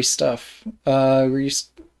scary stuff.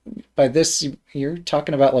 By this, you're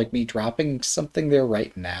talking about like me dropping something there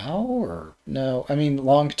right now, or no? I mean,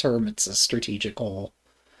 long term, it's a strategic hole.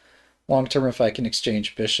 Long term, if I can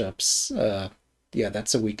exchange bishops, yeah,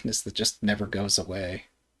 that's a weakness that just never goes away.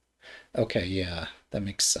 Okay, yeah, that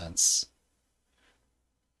makes sense.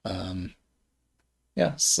 Um,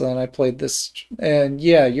 yeah, so then I played this, and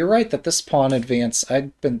yeah, you're right that this pawn advance,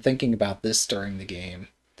 I'd been thinking about this during the game,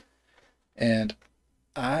 and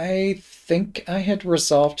I think I had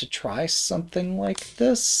resolved to try something like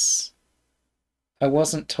this. I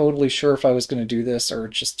wasn't totally sure if I was going to do this or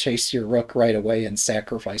just chase your rook right away and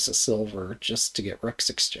sacrifice a silver just to get rooks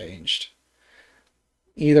exchanged.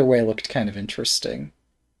 Either way looked kind of interesting.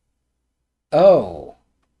 Oh,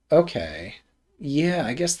 okay. Yeah,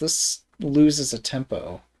 I guess this loses a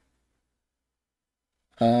tempo.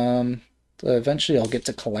 Um, eventually I'll get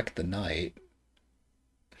to collect the knight.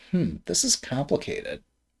 This is complicated.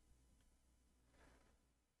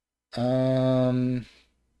 Um,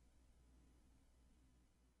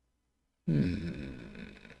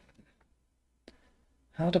 hmm,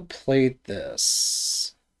 how to play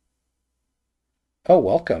this? Oh,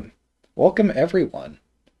 welcome. Welcome, everyone.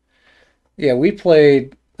 Yeah, we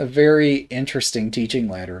played a very interesting teaching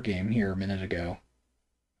ladder game here a minute ago.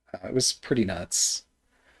 It was pretty nuts.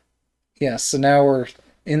 Yeah, so now we're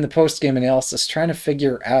in the post-game analysis trying to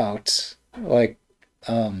figure out, like,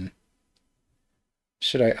 um,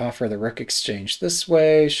 should I offer the rook exchange this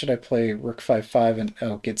way? Should I play rook 5-5 and,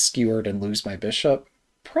 oh, get skewered and lose my bishop?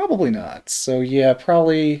 Probably not. So yeah,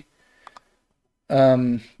 probably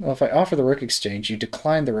Well, if I offer the rook exchange, you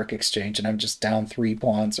decline the rook exchange, and I'm just down 3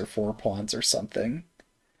 pawns or 4 pawns or something.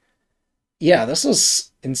 Yeah, this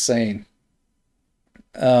is insane.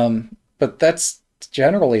 But that's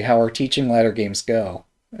generally how our teaching ladder games go.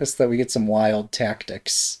 Is that we get some wild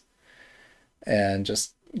tactics and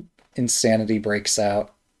just insanity breaks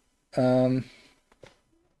out. Um,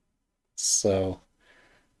 so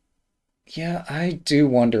yeah, I do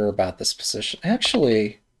wonder about this position.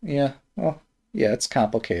 Actually, yeah, well, yeah, it's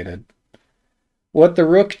complicated. What the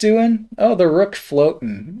rook doing? Oh, the rook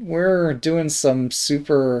floating. We're doing some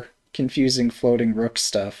super confusing floating rook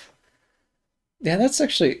stuff. Yeah, that's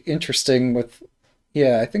actually interesting with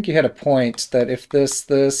yeah, I think you had a point that if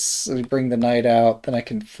we bring the knight out, then I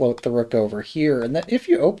can float the rook over here. And that if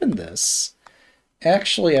you open this,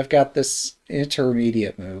 actually I've got this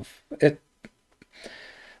intermediate move.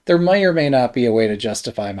 There may or may not be a way to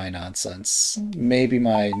justify my nonsense. Maybe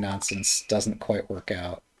my nonsense doesn't quite work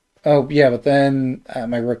out. Oh, yeah, but then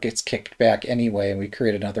my rook gets kicked back anyway, and we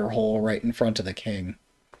create another hole right in front of the king.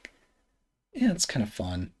 Yeah, it's kind of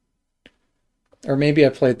fun. Or maybe I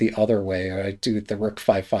play it the other way. I do the rook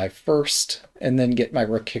 5-5 first, and then get my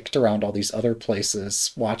rook kicked around all these other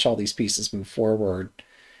places, watch all these pieces move forward,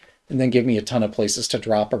 and then give me a ton of places to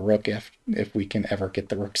drop a rook if we can ever get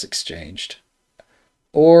the rooks exchanged.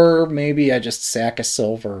 Or maybe I just sack a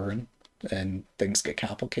silver and things get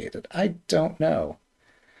complicated. I don't know.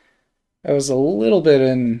 I was a little bit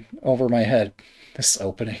in over my head this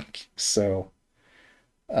opening, so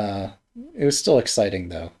uh, it was still exciting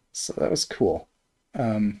though. So that was cool.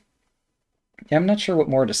 Um, yeah, I'm not sure what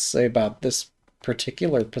more to say about this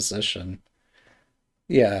particular position.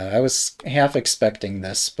 Yeah, I was half expecting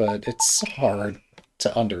this, but it's hard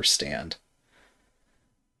to understand.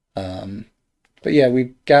 Um, but yeah,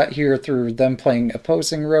 we got here through them playing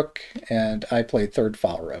opposing rook, and I played third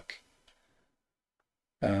file rook.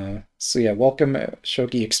 So yeah, welcome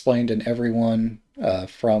Shogi Explained and everyone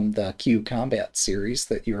from the Q Combat series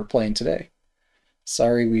that you were playing today.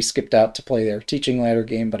 Sorry we skipped out to play their teaching ladder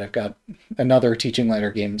game, but I've got another teaching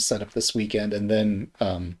ladder game set up this weekend, and then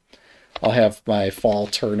I'll have my fall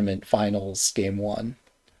tournament finals game one.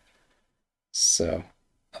 So,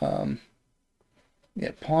 um,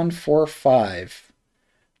 yeah, pawn 4-5.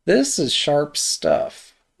 This is sharp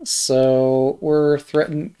stuff. So we're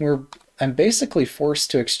threatened. I'm basically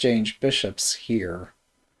forced to exchange bishops here.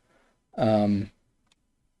 Um,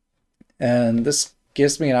 and this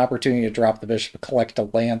gives me an opportunity to drop the bishop, collect a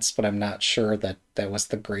lance, but I'm not sure that that was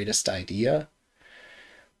the greatest idea.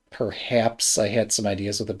 Perhaps I had some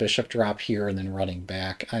ideas with a bishop drop here and then running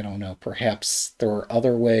back. I don't know. Perhaps there were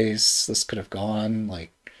other ways this could have gone.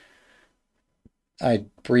 Like, I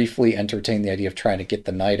briefly entertained the idea of trying to get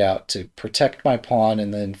the knight out to protect my pawn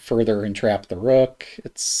and then further entrap the rook.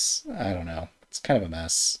 I don't know. It's kind of a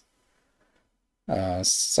mess.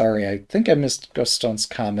 Sorry, I think I missed Ghoststone's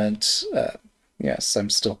comment. Yes,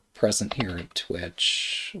 I'm still present here at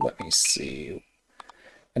Twitch. Let me see.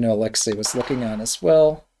 I know Alexei was looking on as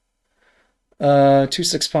well.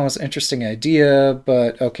 2-6 pawn was an interesting idea,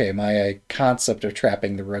 but okay, my concept of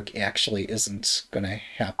trapping the rook actually isn't going to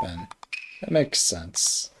happen. That makes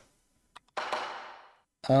sense.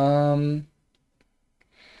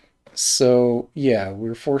 So yeah, we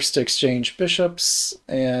were forced to exchange bishops,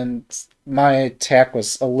 and my attack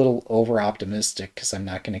was a little over-optimistic because I'm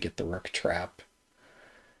not going to get the rook trap.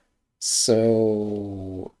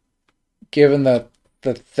 So, given that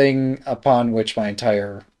the thing upon which my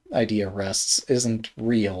entire idea rests isn't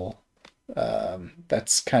real,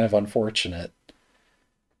 that's kind of unfortunate.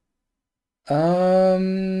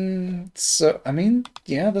 So, I mean,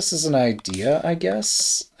 yeah, this is an idea, I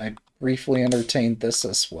guess. I briefly entertained this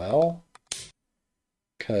as well.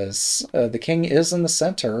 Because the king is in the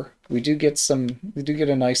center. We do get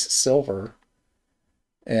a nice silver.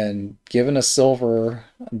 And given a silver,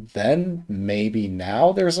 then maybe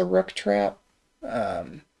now there's a rook trap.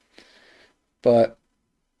 Um, but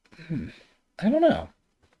I don't know.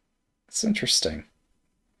 It's interesting.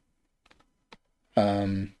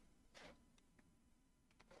 Um,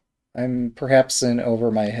 I'm perhaps in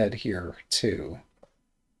over my head here too.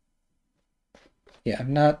 Yeah,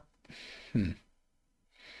 I'm not. Hmm.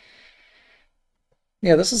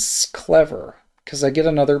 Yeah, this is clever because I get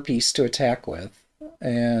another piece to attack with,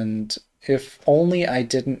 and if only I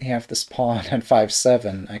didn't have this pawn on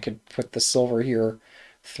 5-7, I could put the silver here,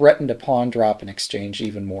 threaten to pawn drop and exchange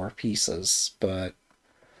even more pieces, but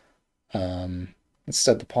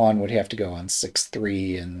instead the pawn would have to go on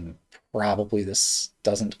 6-3, and probably this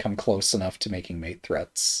doesn't come close enough to making mate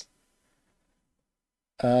threats.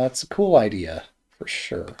 It's a cool idea, for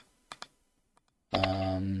sure.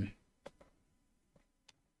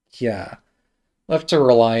 Yeah. We'll have to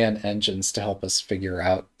rely on engines to help us figure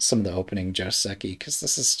out some of the opening Joseki, because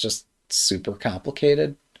this is just super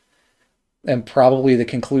complicated. And probably the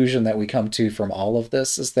conclusion that we come to from all of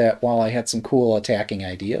this is that while I had some cool attacking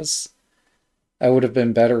ideas, I would have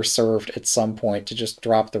been better served at some point to just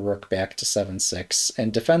drop the rook back to 7-6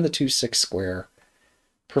 and defend the 2-6 square,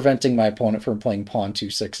 preventing my opponent from playing pawn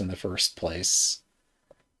 2-6 in the first place.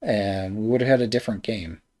 And we would have had a different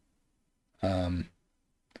game. Um,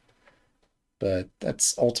 but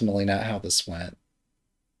that's ultimately not how this went.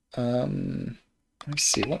 Let me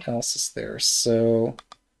see, what else is there? So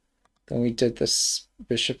then we did this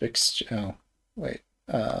bishop exchange. Oh, wait.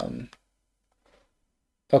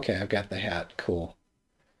 Okay, I've got the hat. Cool.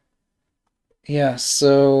 Yeah,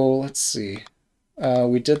 so let's see.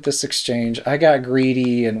 We did this exchange. I got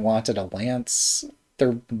greedy and wanted a lance.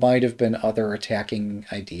 There might have been other attacking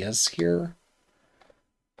ideas here.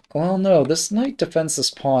 Well, no, this knight defends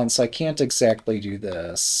this pawn, so I can't exactly do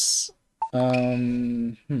this.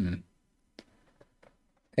 And,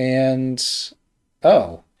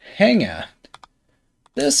 oh, hang on.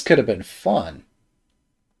 This could have been fun.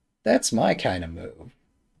 That's my kind of move.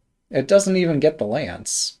 It doesn't even get the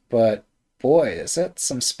lance, but boy, is that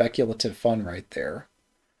some speculative fun right there.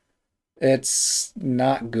 It's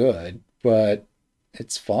not good, but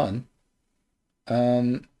it's fun.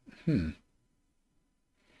 Um, hmm.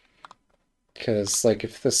 Because, like,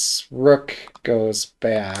 if this rook goes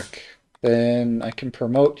back, then I can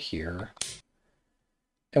promote here.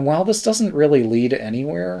 And while this doesn't really lead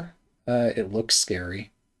anywhere, it looks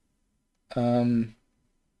scary.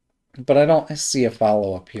 But I don't see a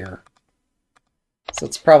follow-up here. So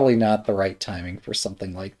it's probably not the right timing for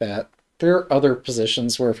something like that. There are other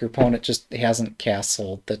positions where if your opponent just hasn't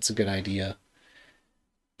castled, that's a good idea.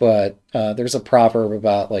 But there's a proverb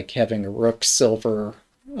about like having a rook, silver,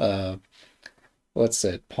 what's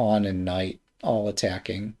it, pawn and knight all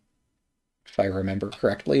attacking, if I remember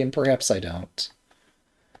correctly, and perhaps I don't.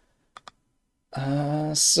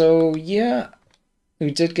 So yeah,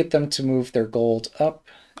 we did get them to move their gold up,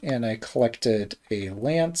 and I collected a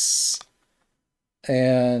lance.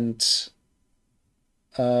 And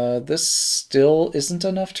this still isn't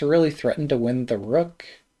enough to really threaten to win the rook,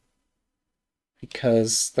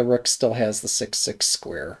 because the rook still has the 6-6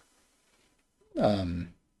 square.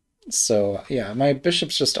 So yeah, my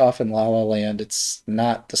bishop's just off in La La Land. It's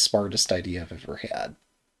not the smartest idea I've ever had.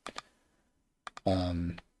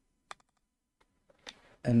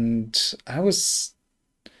 And I was...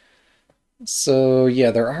 So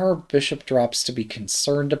yeah, there are bishop drops to be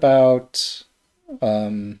concerned about.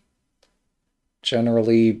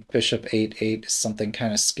 Generally, bishop 8-8 is something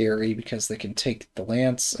kind of scary because they can take the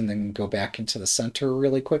lance and then go back into the center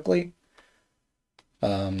really quickly.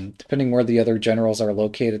 Depending where the other generals are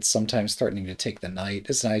located, sometimes threatening to take the knight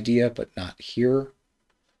is an idea, but not here.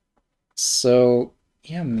 So,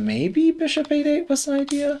 yeah, maybe bishop 8-8 was an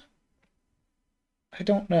idea? I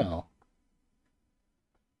don't know.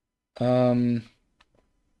 I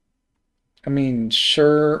mean,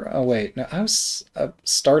 sure. Oh, wait. No, I was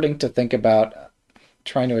starting to think about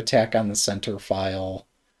trying to attack on the center file,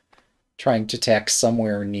 trying to attack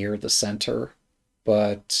somewhere near the center,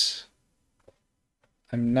 but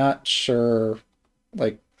I'm not sure.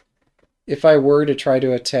 Like, if I were to try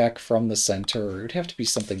to attack from the center, it would have to be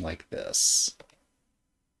something like this,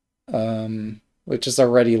 which is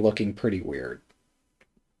already looking pretty weird.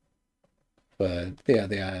 But yeah,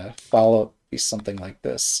 the follow-up be something like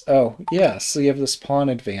this. Oh, yeah, so you have this pawn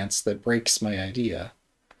advance that breaks my idea.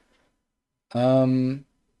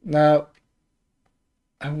 Now,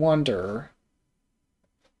 I wonder,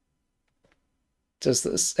 does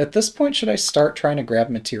this, at this point, should I start trying to grab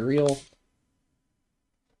material?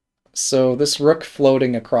 So this rook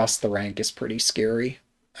floating across the rank is pretty scary.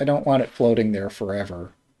 I don't want it floating there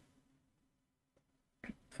forever.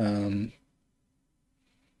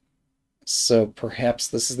 So perhaps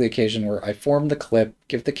this is the occasion where I form the clip,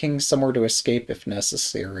 give the king somewhere to escape if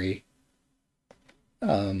necessary.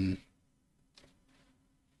 And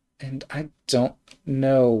I don't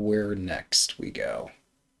know where next we go.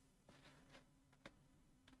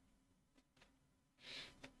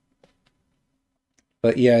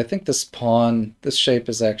 But yeah, I think this pawn, this shape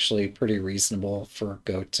is actually pretty reasonable for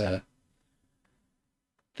Gotha.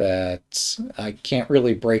 That I can't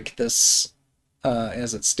really break this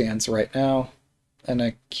as it stands right now, and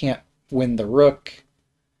I can't win the rook.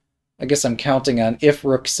 I guess I'm counting on if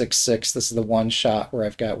rook 6-6, this is the one shot where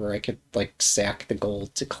I've got where I could like sack the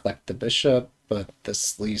gold to collect the bishop, but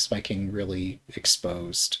this leaves my king really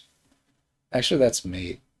exposed. Actually, that's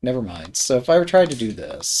mate. Never mind. So if I were trying to do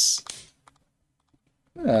this,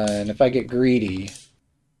 and if I get greedy,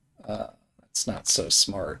 That's not so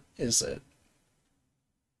smart, is it?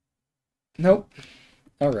 Nope.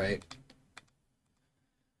 Alright.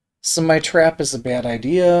 So my trap is a bad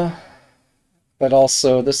idea, but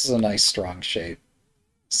also this is a nice strong shape.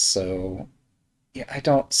 So, yeah, I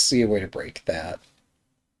don't see a way to break that.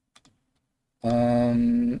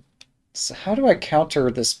 So how do I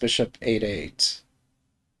counter this bishop 8-8?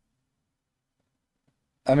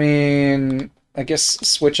 I mean, I guess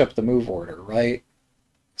switch up the move order, right?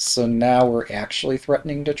 So now we're actually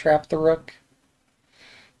threatening to trap the rook.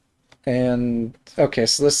 And, okay,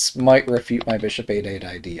 so this might refute my bishop 8-8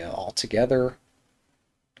 idea altogether.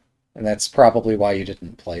 And that's probably why you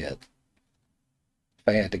didn't play it, if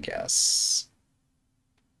I had to guess.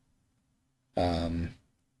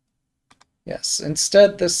 Yes,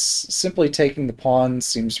 instead, this simply taking the pawn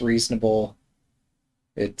seems reasonable.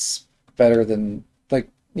 It's better than, like,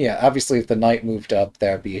 yeah, obviously if the knight moved up,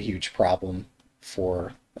 that would be a huge problem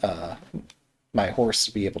for my horse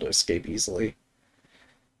to be able to escape easily.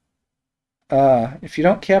 If you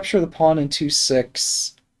don't capture the pawn in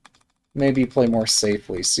 2-6, maybe play more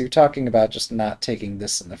safely. So you're talking about just not taking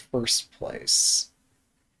this in the first place.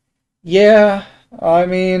 Yeah, I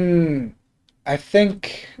mean, I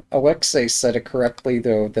think Alexei said it correctly,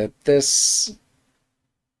 though, that this,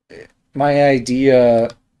 my idea,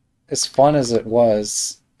 as fun as it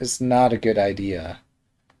was, is not a good idea.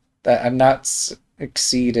 That I'm not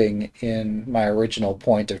exceeding in my original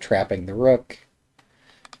point of trapping the rook.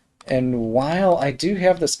 And while I do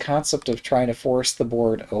have this concept of trying to force the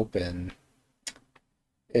board open,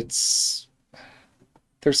 it's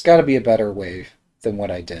there's got to be a better way than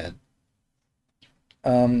what I did.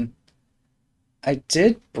 Um, I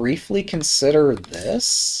did briefly consider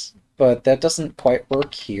this, but that doesn't quite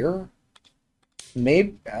work here.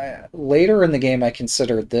 Maybe later in the game I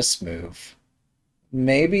considered this move.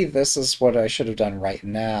 Maybe this is what I should have done right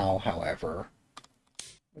now, however.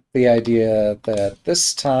 The idea that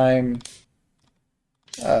this time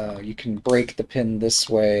you can break the pin this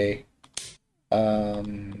way.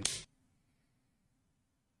 Um,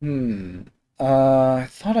 I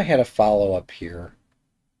thought I had a follow-up here.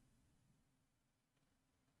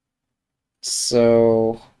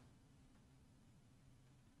 So,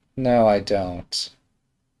 no, I don't.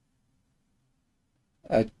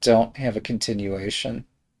 I don't have a continuation.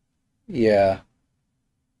 Yeah.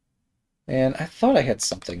 And I thought I had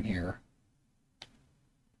something here.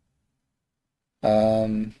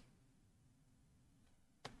 Um,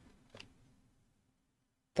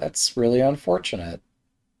 that's really unfortunate.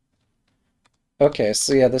 Okay,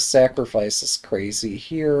 so yeah, this sacrifice is crazy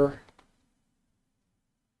here.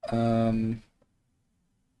 And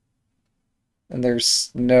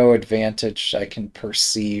there's no advantage I can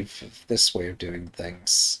perceive of this way of doing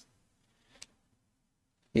things.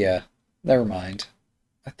 Yeah, never mind.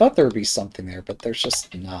 I thought there would be something there, but there's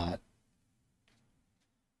just not.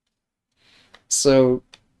 So,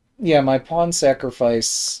 yeah, my pawn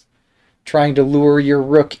sacrifice, trying to lure your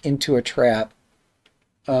rook into a trap,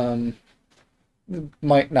 um,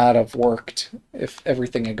 might not have worked if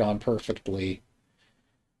everything had gone perfectly.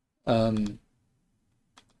 Um,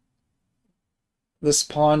 this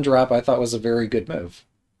pawn drop I thought was a very good move.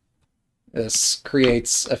 This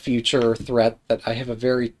creates a future threat that I have a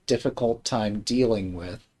very difficult time dealing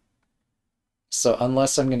with. So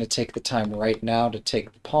unless I'm going to take the time right now to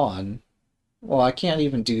take the pawn, well, I can't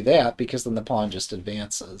even do that because then the pawn just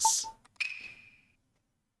advances.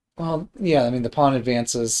 Well, yeah, I mean, the pawn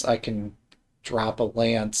advances, I can drop a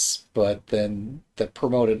lance, but then the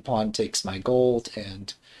promoted pawn takes my gold,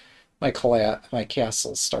 and my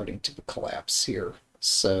castle's starting to collapse here.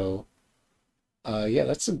 So, yeah,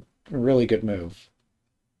 that's a really good move.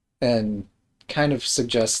 And kind of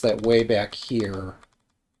suggests that way back here,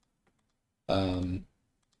 um,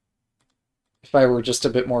 if I were just a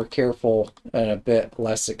bit more careful and a bit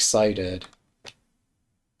less excited,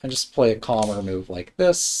 I just play a calmer move like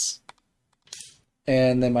this,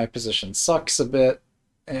 and then my position sucks a bit,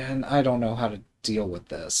 and I don't know how to deal with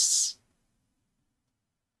this.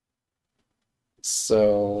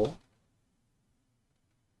 So,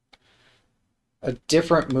 a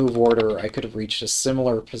different move order, I could have reached a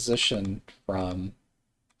similar position from.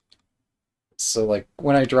 So, like,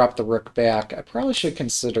 when I dropped the rook back, I probably should have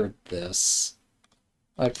considered this.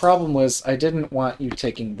 My problem was I didn't want you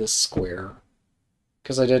taking this square,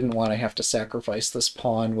 because I didn't want to have to sacrifice this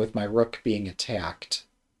pawn with my rook being attacked.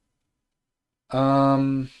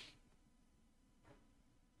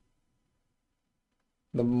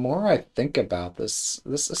 The more I think about this,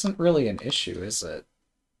 this isn't really an issue, is it?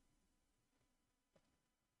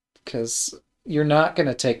 Because you're not going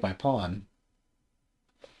to take my pawn.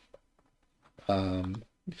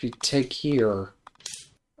 if you take here,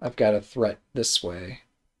 I've got a threat this way.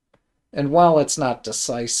 And while it's not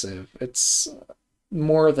decisive, it's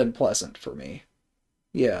more than pleasant for me.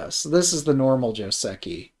 Yeah, so this is the normal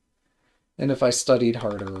Joseki. And if I studied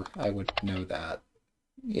harder, I would know that.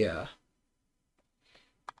 Yeah.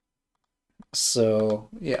 So,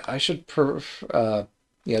 yeah, I should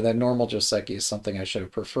yeah, that normal Joseki is something I should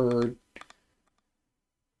have preferred.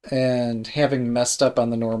 And having messed up on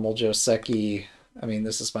the normal Joseki, I mean,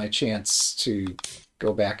 this is my chance to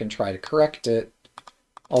go back and try to correct it,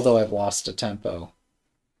 although I've lost a tempo.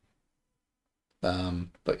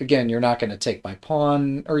 But again, you're not going to take my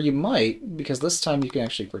pawn, or you might, because this time you can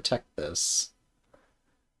actually protect this.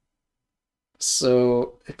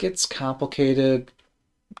 So it gets complicated.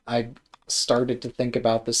 I started to think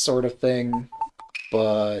about this sort of thing,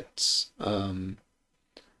 but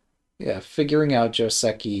yeah, figuring out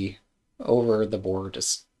Joseki over the board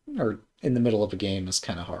is, or in the middle of a game is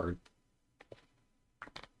kind of hard.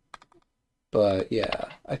 But yeah,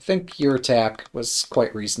 I think your attack was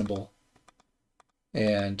quite reasonable,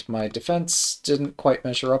 and my defense didn't quite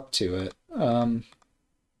measure up to it.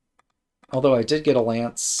 Although I did get a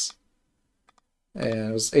lance, and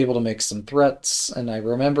I was able to make some threats, and I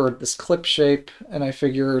remembered this clip shape, and I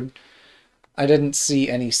figured I didn't see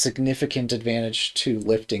any significant advantage to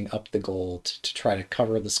lifting up the gold to try to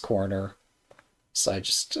cover this corner. So I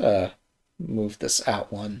just moved this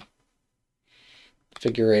out one,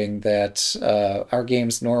 figuring that our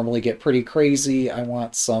games normally get pretty crazy. I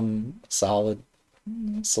want some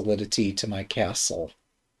solidity to my castle.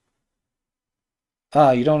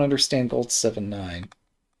 Ah, you don't understand gold 7-9.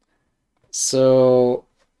 So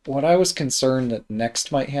what I was concerned that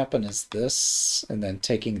next might happen is this, and then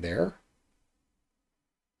taking there.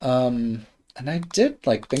 And I did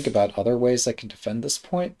like think about other ways I can defend this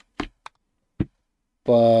point,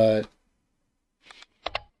 but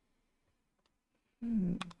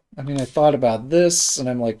I mean, I thought about this, and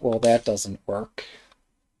I'm like, well, that doesn't work.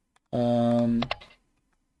 Um,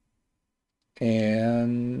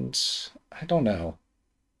 and I don't know.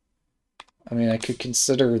 I mean, I could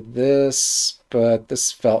consider this, but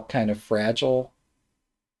this felt kind of fragile.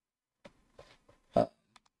 Uh,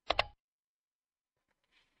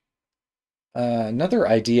 Another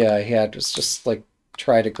idea I had was just like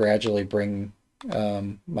try to gradually bring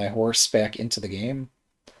my horse back into the game,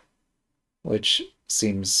 which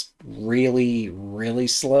seems really, really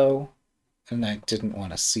slow. And I didn't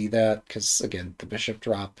want to see that because, again, the bishop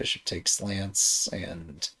drop, bishop takes lance,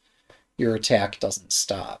 and your attack doesn't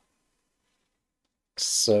stop.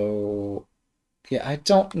 So, yeah, I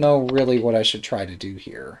don't know really what I should try to do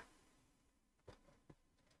here.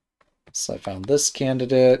 So I found this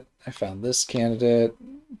candidate, I found this candidate.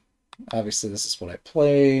 Obviously, this is what I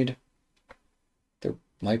played. There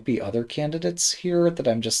might be other candidates here that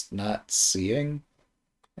I'm just not seeing.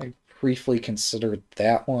 I briefly considered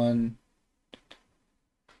that one.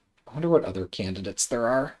 I wonder what other candidates there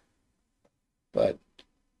are. But,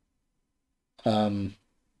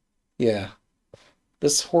 yeah.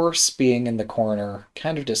 This horse being in the corner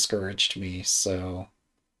kind of discouraged me, so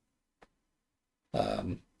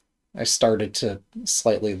um, I started to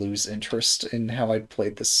slightly lose interest in how I'd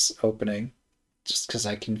played this opening, just because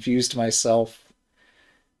I confused myself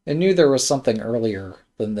and knew there was something earlier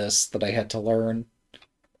than this that I had to learn.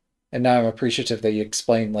 And now I'm appreciative that you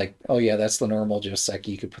explained, like, oh yeah, that's the normal Joseki.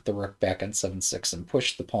 You could put the rook back on 7-6 and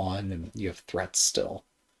push the pawn, and you have threats still.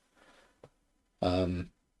 Um,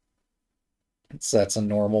 so that's a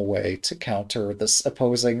normal way to counter this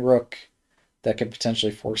opposing rook that could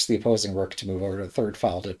potentially force the opposing rook to move over to the third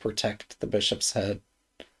file to protect the bishop's head.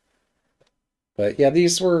 But yeah,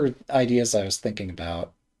 these were ideas I was thinking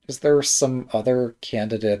about. Is there some other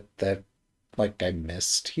candidate that, like, I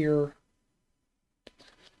missed here?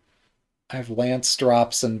 I have lance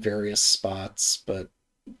drops in various spots, but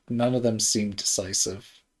none of them seem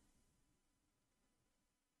decisive.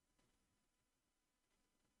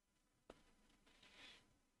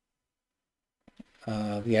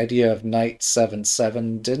 The idea of knight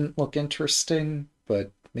 7-7 didn't look interesting,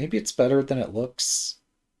 but maybe it's better than it looks.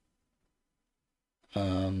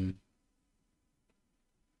 Um,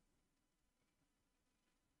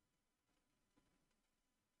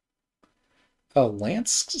 oh,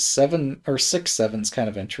 lance 7 or 6-7's kind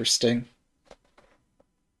of interesting.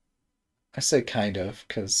 I say kind of,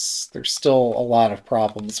 because there's still a lot of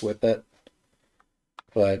problems with it.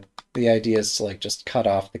 But the idea is to like just cut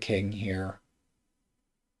off the king here.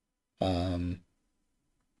 Um,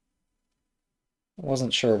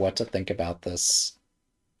 wasn't sure what to think about this.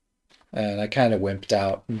 And I kind of wimped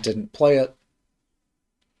out and didn't play it.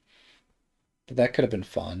 But that could have been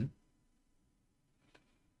fun.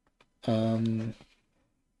 Um,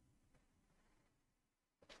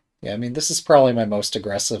 yeah, I mean, this is probably my most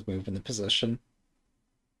aggressive move in the position.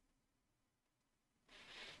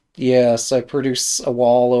 Yes, I produce a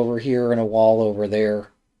wall over here and a wall over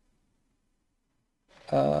there.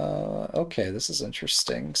 Okay, this is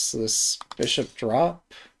interesting. So this bishop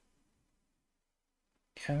drop.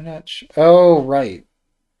 I'm not sure. Oh, right.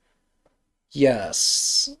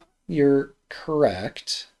 Yes, you're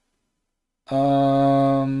correct.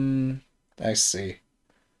 Um, I see.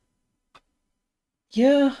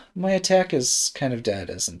 Yeah, my attack is kind of dead,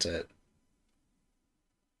 isn't it?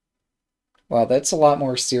 Wow, that's a lot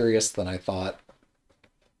more serious than I thought.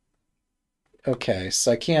 Okay,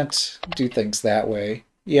 so I can't do things that way.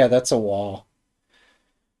 Yeah, that's a wall.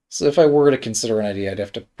 So if I were to consider an idea, I'd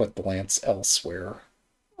have to put the lance elsewhere.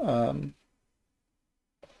 Um,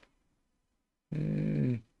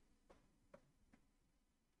 hmm,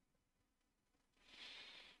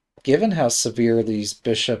 given how severe these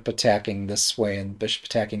bishop attacking this way and bishop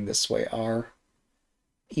attacking this way are,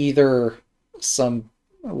 either some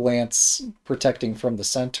lance protecting from the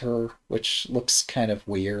center, which looks kind of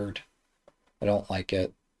weird. I don't like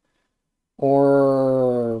it.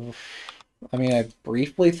 Or, I mean, I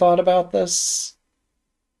briefly thought about this.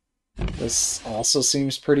 This also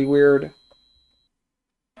seems pretty weird.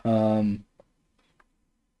 Um,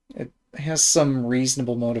 it has some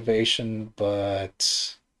reasonable motivation,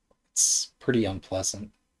 but it's pretty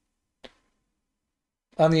unpleasant.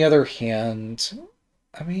 On the other hand,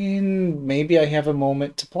 I mean, maybe I have a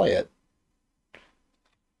moment to play it.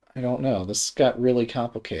 I don't know. This got really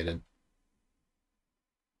complicated.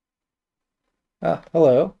 Ah,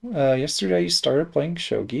 hello. Yesterday you started playing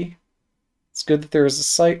shogi. It's good that there is a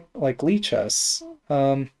site like Lee Chess.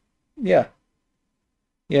 Yeah.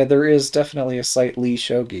 Yeah, there is definitely a site Lee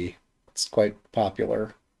Shogi. It's quite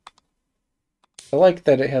popular. I like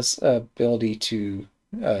that it has ability to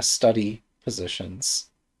study positions.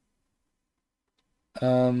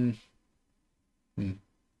 Um, hmm,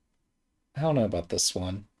 I don't know about this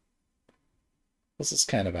one. This is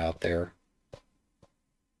kind of out there.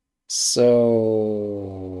 So,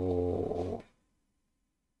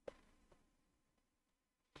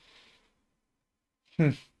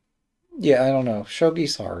 hmm, yeah, I don't know.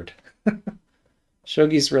 Shogi's hard.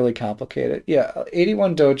 Shogi's really complicated. Yeah,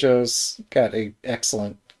 81 Dojo's got a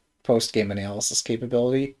excellent post-game analysis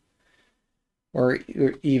capability, or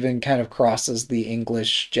even kind of crosses the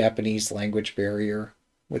English-Japanese language barrier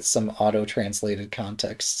with some auto-translated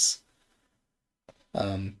contexts.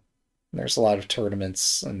 Um, there's a lot of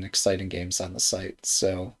tournaments and exciting games on the site,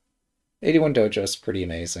 so 81 Dojo is pretty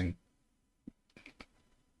amazing.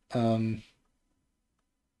 Um,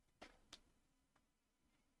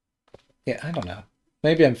 yeah, I don't know.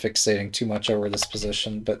 Maybe I'm fixating too much over this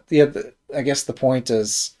position, but yeah, I guess the point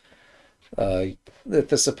is uh, that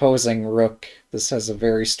this opposing rook, this has a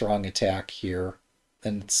very strong attack here,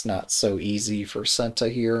 and it's not so easy for Senta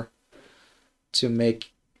here to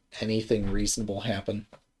make anything reasonable happen.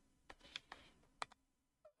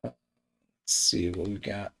 Let's see what we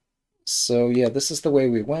got. So yeah, this is the way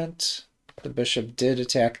we went. The bishop did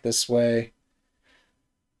attack this way.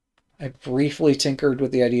 I briefly tinkered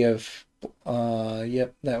with the idea of,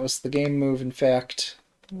 yep, that was the game move, in fact.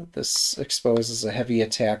 This exposes a heavy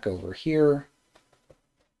attack over here.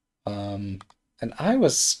 And I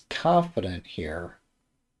was confident here,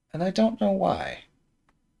 and I don't know why.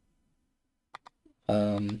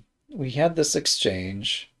 We had this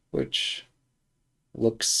exchange, which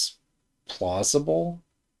looks plausible.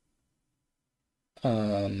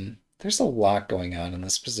 There's a lot going on in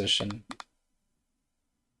this position.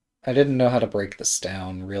 I didn't know how to break this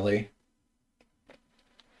down, really.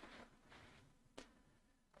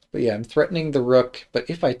 But yeah, I'm threatening the rook, but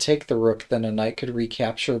if I take the rook, then a knight could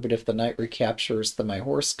recapture, but if the knight recaptures, then my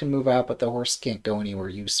horse can move out, but the horse can't go anywhere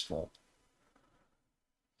useful.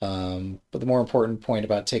 But the more important point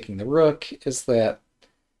about taking the rook is that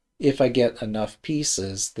if I get enough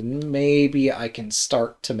pieces, then maybe I can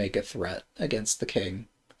start to make a threat against the king.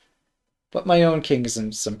 But my own king is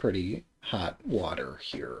in some pretty hot water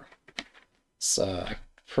here. So I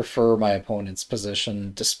prefer my opponent's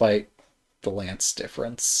position despite the lance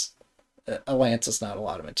difference. A lance is not a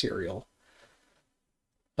lot of material.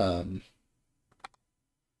 Um,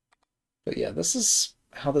 but yeah, this is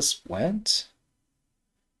how this went.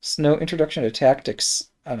 There's no introduction to tactics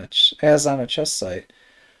on as on a chess site.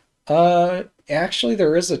 Actually,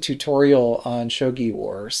 there is a tutorial on Shogi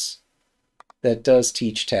Wars that does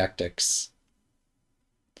teach tactics.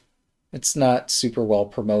 It's not super well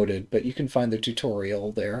promoted, but you can find the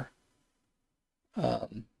tutorial there.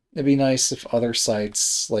 It'd be nice if other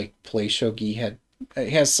sites like Play Shogi had It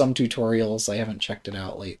has some tutorials. I haven't checked it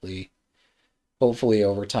out lately. Hopefully,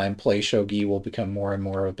 over time, play shogi will become more and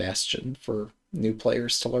more a bastion for new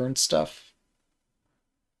players to learn stuff.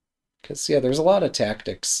 Because, yeah, there's a lot of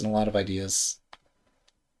tactics and a lot of ideas.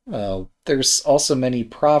 There's also many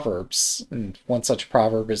proverbs, and one such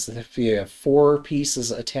proverb is that if you have four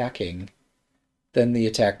pieces attacking, then the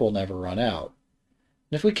attack will never run out.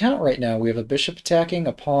 And if we count right now, we have a bishop attacking,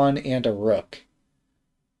 a pawn, and a rook.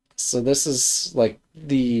 So this is like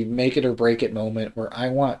the make it or break it moment where I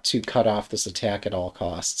want to cut off this attack at all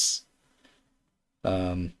costs.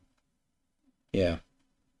 Um, yeah.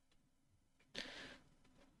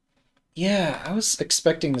 Yeah, I was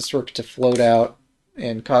expecting this rook to float out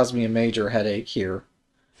and cause me a major headache here.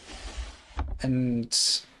 And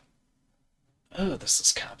oh, this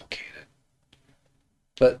is complicated.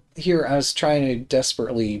 But here I was trying to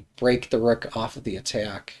desperately break the rook off of the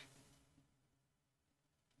attack.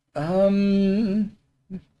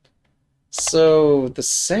 So the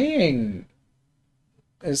saying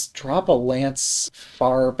is drop a lance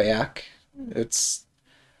far back. It's,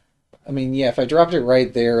 I mean, yeah, if I dropped it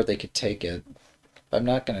right there, they could take it. I'm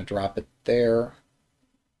not going to drop it there.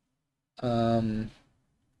 I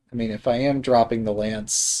mean, if I am dropping the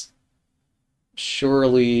lance,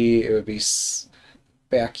 surely it would be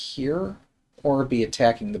back here, or be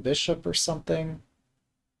attacking the bishop or something.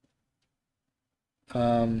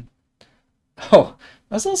 Um, oh,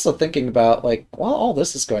 I was also thinking about, like, while all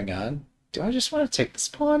this is going on, do I just want to take this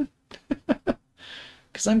pawn?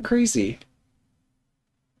 Because I'm crazy.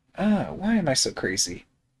 Why am I so crazy?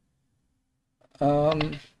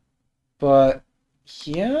 Um, but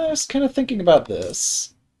yeah, I was kind of thinking about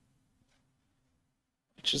this,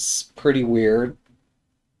 which is pretty weird.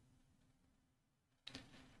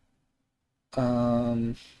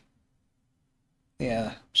 Um,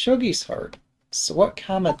 yeah, shogi's hard. So what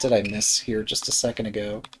comment did I miss here just a second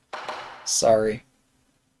ago? Sorry.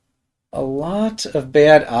 A lot of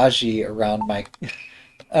bad Aji around my...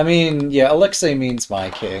 I mean, yeah, Alexei means my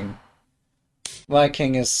king. My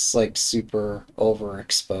king is, like, super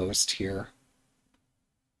overexposed here.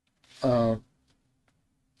 Uh,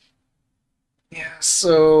 yeah,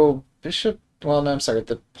 so bishop... Well, no, I'm sorry.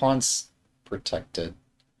 The pawn's protected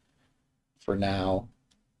for now.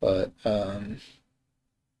 But,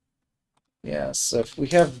 yeah, so if we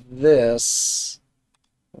have this...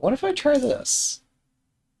 What if I try this?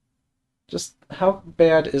 Just how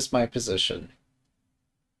bad is my position?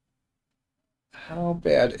 How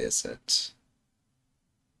bad is it?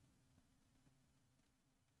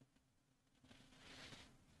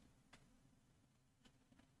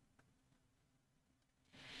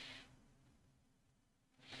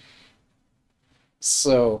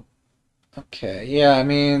 So, okay, yeah, I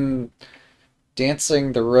mean,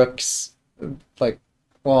 dancing the rooks, like,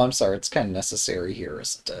 well, I'm sorry, it's kind of necessary here,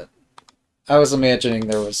 isn't it? I was imagining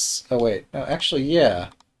there was, oh wait, no, actually, yeah.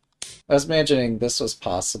 I was imagining this was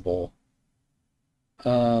possible.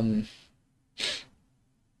 Um,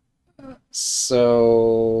 so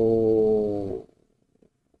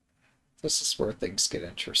this is where things get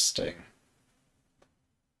interesting.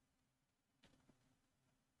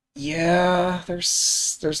 Yeah,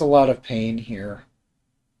 there's a lot of pain here.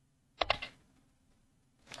 All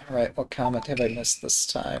right, what comment have I missed this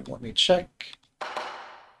time? Let me check.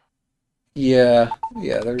 Yeah,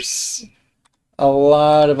 yeah, there's a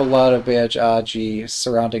lot of bad aji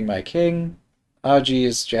surrounding my king. Aji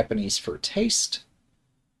is Japanese for taste.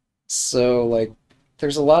 So, like,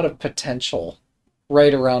 there's a lot of potential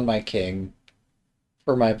right around my king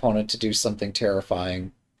for my opponent to do something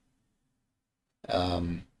terrifying.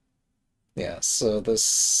 Um, yeah, so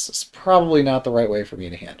this is probably not the right way for me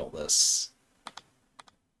to handle this.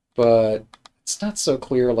 But it's not so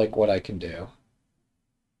clear, like, what I can do.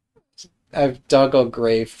 I've dug a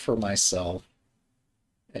grave for myself,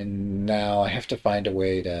 and now I have to find a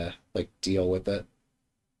way to, like, deal with it.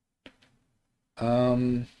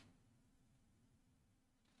 Um,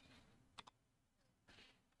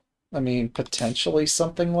 I mean, potentially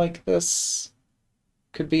something like this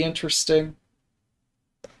could be interesting.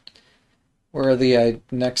 Where the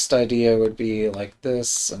next idea would be like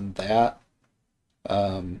this and that.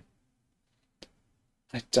 Um,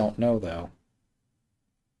 I don't know, though.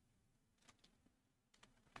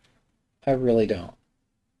 I really don't.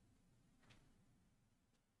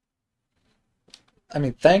 I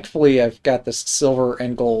mean, thankfully, I've got this silver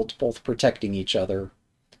and gold both protecting each other.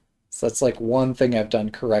 So that's like one thing I've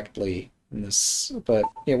done correctly in this. But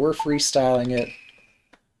yeah, we're freestyling it.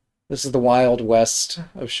 This is the Wild West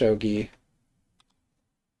of Shogi.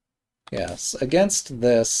 Yes, against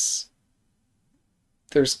this,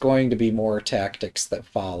 there's going to be more tactics that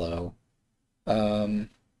follow. Um,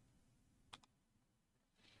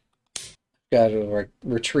 got to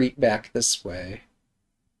retreat back this way.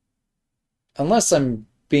 Unless I'm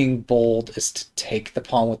being bold is to take the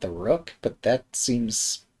pawn with the rook, but that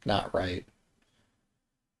seems not right.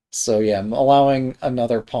 So yeah, I'm allowing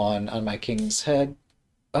another pawn on my king's head.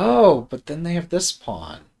 Oh, but then they have this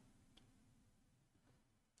pawn.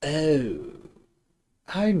 Oh,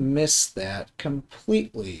 I missed that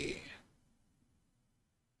completely.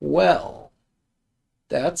 Well,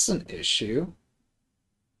 that's an issue.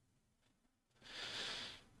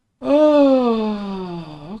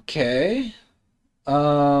 Oh, okay.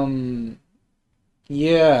 Um,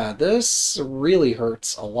 yeah, this really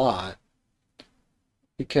hurts a lot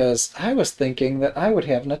because I was thinking that I would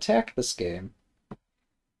have an attack this game.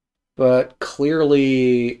 But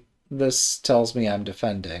clearly this tells me I'm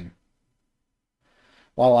defending.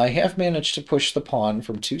 While I have managed to push the pawn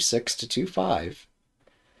from 2-6 to 2-5,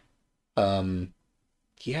 um,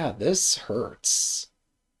 yeah, this hurts.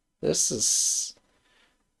 This is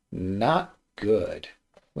not good.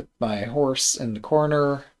 With my horse in the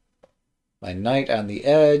corner, my knight on the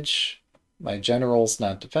edge, my generals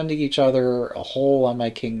not defending each other, a hole on my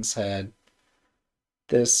king's head.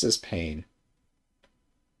 This is pain.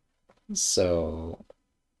 So,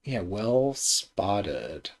 yeah, well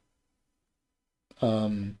spotted.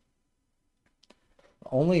 Um,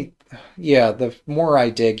 Only, yeah, the more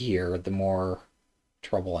I dig here, the more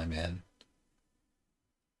trouble I'm in.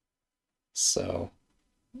 So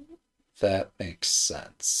that makes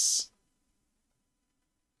sense.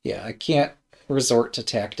 Yeah, I can't resort to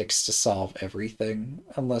tactics to solve everything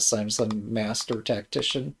unless I'm some master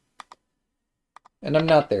tactician. And I'm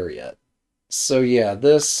not there yet. So yeah,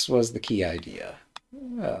 this was the key idea.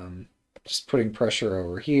 Um, just putting pressure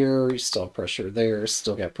over here, you still have pressure there,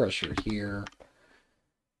 still got pressure here.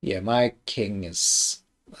 Yeah, my king is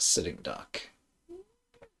a sitting duck.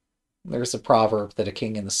 There's a proverb that a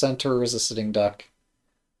king in the center is a sitting duck.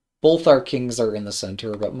 Both our kings are in the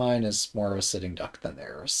center, but mine is more of a sitting duck than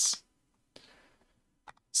theirs.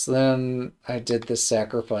 So then I did this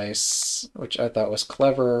sacrifice, which I thought was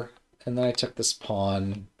clever, and then I took this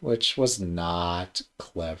pawn, which was not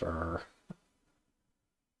clever.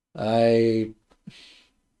 I,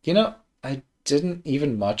 you know, I didn't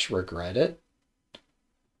even much regret it.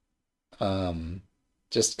 Um,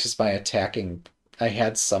 just because I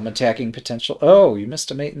had some attacking potential. Oh, you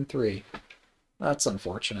missed a mate in three. That's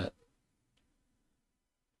unfortunate.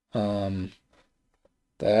 Um,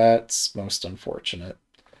 that's most unfortunate.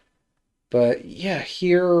 But yeah,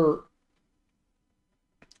 here,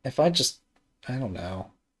 if I don't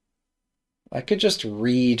know, I could just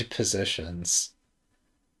read positions.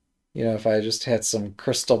 If I just had some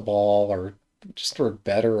crystal ball or just were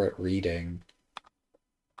better at reading.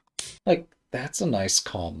 Like, that's a nice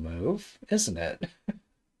calm move, isn't it?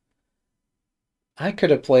 I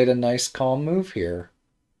could have played a nice calm move here,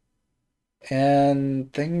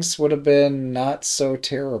 and things would have been not so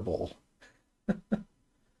terrible.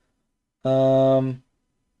 Um,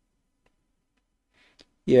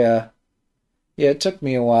 yeah. Yeah, it took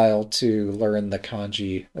me a while to learn the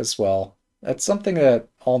kanji as well. That's something that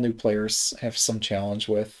all new players have some challenge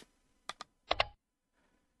with.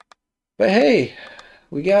 But hey,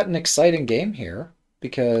 we got an exciting game here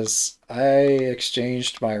because I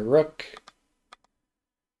exchanged my rook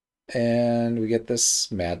and we get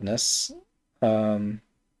this madness. Um,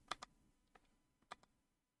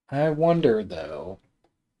 I wonder though.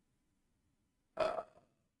 Uh,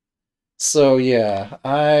 so yeah,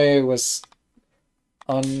 I was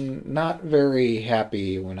not very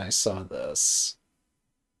happy when I saw this.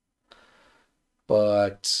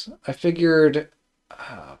 But I figured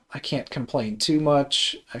I can't complain too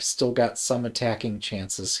much. I've still got some attacking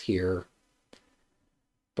chances here,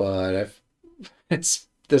 but it's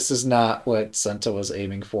this is not what Senta was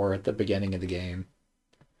aiming for at the beginning of the game.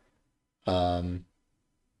 Um,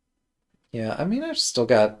 yeah, I mean I've still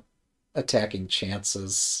got attacking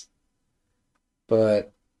chances,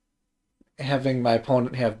 but having my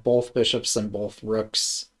opponent have both bishops and both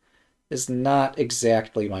rooks is not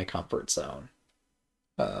exactly my comfort zone.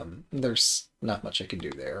 There's not much I can do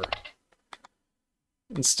there.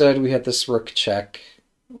 Instead, we had this rook check.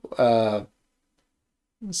 Uh,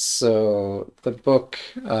 so the book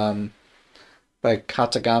by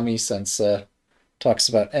Katagami Sensei talks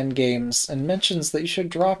about endgames and mentions that you should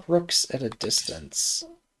drop rooks at a distance.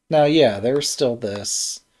 Now, yeah, there's still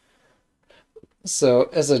this. So,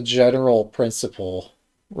 as a general principle,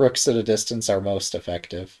 rooks at a distance are most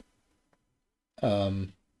effective.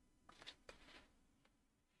 Um,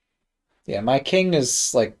 yeah, my king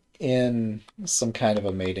is like in some kind of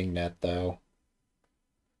a mating net, though.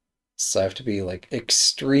 So I have to be like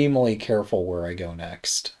extremely careful where I go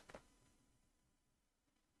next.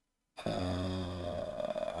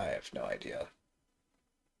 I have no idea.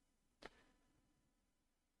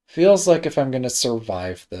 Feels like if I'm going to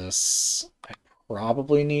survive this, I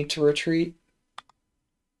probably need to retreat.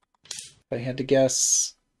 If I had to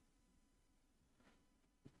guess.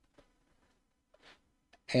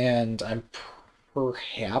 And I'm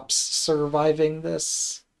perhaps surviving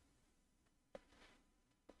this.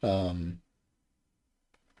 Um,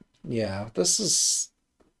 yeah, this is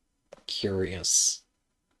curious.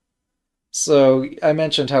 So I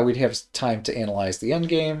mentioned how we'd have time to analyze the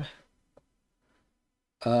endgame.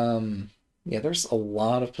 Yeah, there's a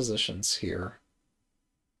lot of positions here.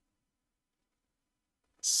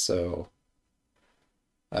 So,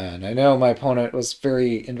 and I know my opponent was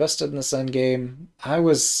very invested in this endgame.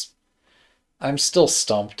 I'm still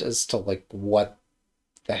stumped as to like what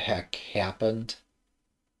the heck happened.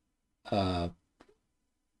 Uh,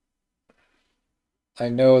 I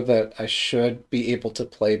know that I should be able to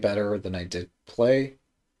play better than I did play.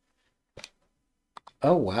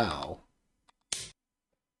 Oh, wow.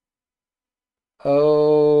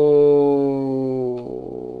 Oh,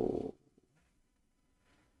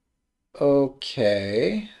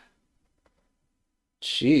 okay.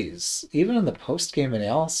 Jeez. Even in the post-game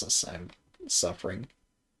analysis, I'm suffering.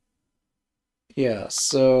 Yeah,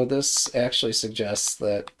 so this actually suggests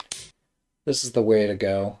that this is the way to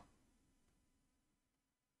go.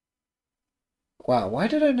 Wow, why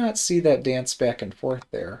did I not see that dance back and forth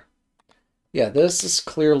there? Yeah, this is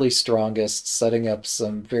clearly strongest, setting up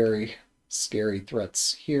some very scary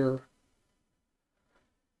threats here.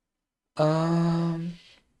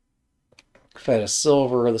 If I had a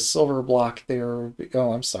silver, the silver block there.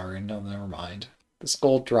 Oh, I'm sorry. No, never mind. This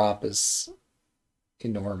gold drop is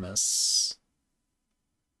enormous.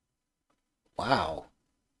 Wow.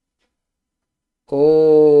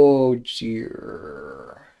 Oh,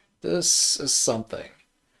 dear. This is something.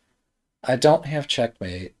 I don't have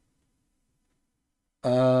checkmate.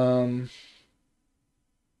 Um,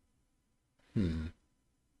 hmm.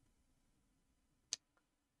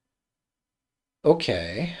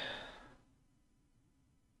 Okay.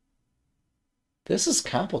 This is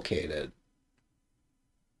complicated.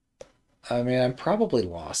 I mean, I'm probably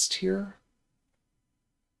lost here.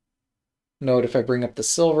 Note if I bring up the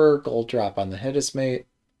silver, gold drop on the head is mate.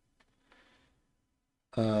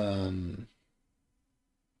 Um,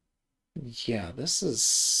 yeah, this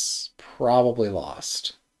is probably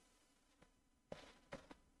lost.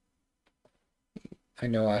 I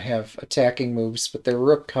know I have attacking moves, but their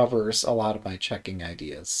rook covers a lot of my checking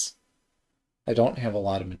ideas. I don't have a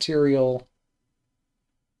lot of material.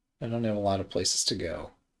 I don't have a lot of places to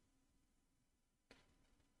go.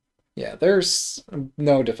 Yeah, there's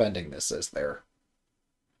no defending this, is there?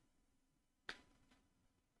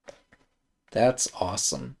 That's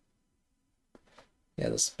awesome. Yeah,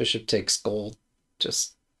 this bishop takes gold.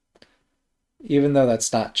 Just, even though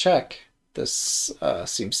that's not check, this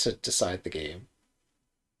seems to decide the game.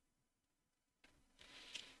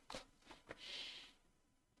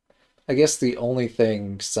 I guess the only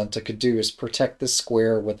thing Senta could do is protect the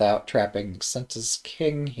square without trapping Senta's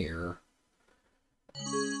king here.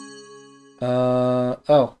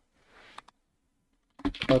 Oh.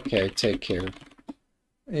 Okay, take care.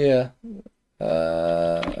 Yeah.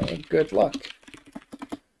 Good luck.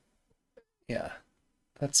 Yeah,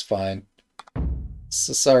 that's fine.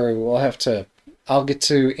 So sorry, I'll get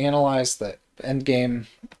to analyze the endgame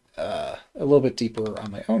a little bit deeper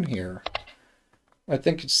on my own here. I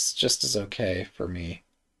think it's just as okay for me.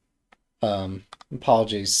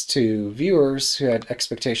 Apologies to viewers who had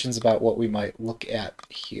expectations about what we might look at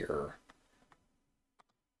here.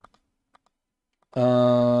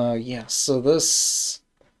 Yeah, so this...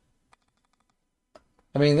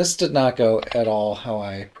 I mean, this did not go at all how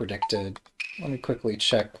I predicted. Let me quickly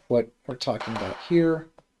check what we're talking about here.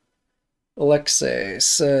 Alexei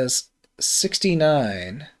says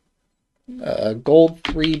 69. Gold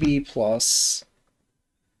 3B plus.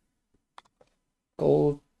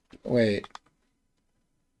 Gold... Wait.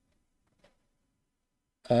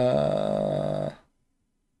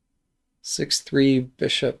 6-3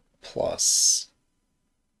 bishop plus.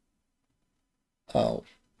 Oh.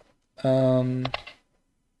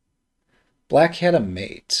 Black had a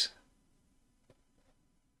mate.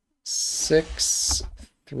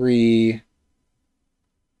 6-3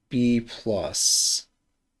 B plus.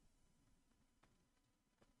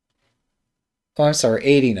 Oh, I'm sorry,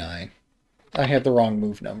 89. I had the wrong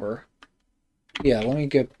move number. Yeah, let me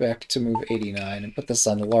get back to move 89 and put this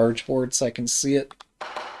on the large board so I can see it.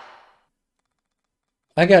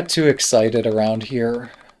 I got too excited around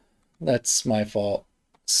here. That's my fault.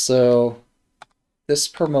 So this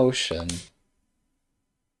promotion,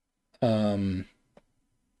 and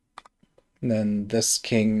then this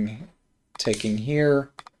king taking here.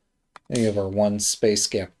 Then you have our one space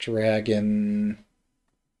gap dragon.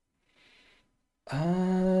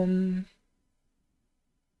 Um,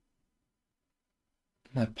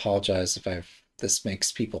 I apologize if this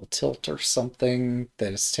makes people tilt or something.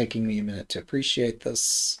 That is taking me a minute to appreciate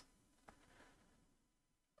this.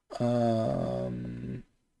 Um,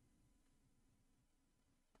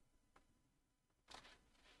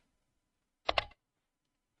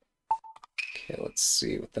 okay, let's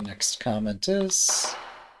see what the next comment is.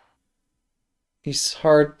 He's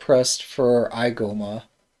hard pressed for Igoma.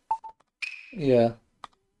 Yeah.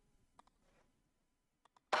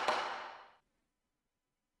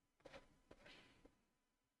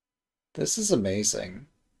 This is amazing.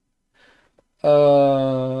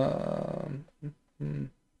 Hmm.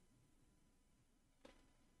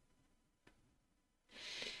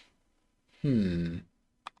 Hmm.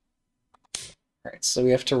 All right, so we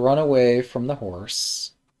have to run away from the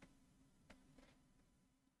horse.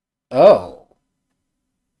 Oh.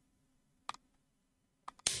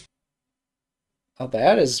 Oh,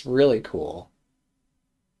 that is really cool.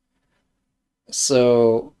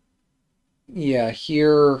 So, yeah,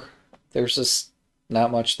 here there's just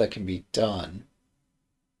not much that can be done.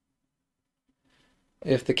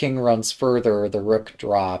 If the king runs further, the rook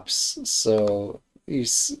drops. So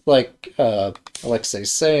he's like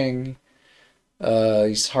Alexei's saying,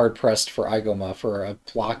 he's hard pressed for Igoma for a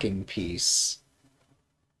blocking piece.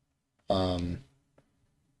 Um,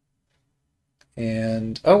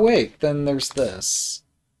 and oh wait, then there's this.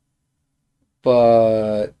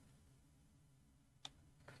 But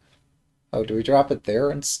oh, do we drop it there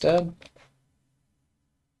instead?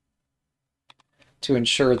 To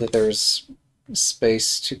ensure that there's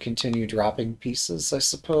space to continue dropping pieces, I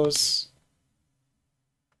suppose.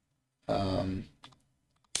 Um,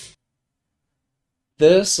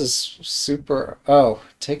 this is super... Oh,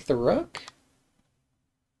 take the rook?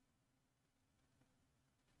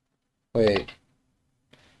 Wait,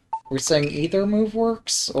 we're saying either move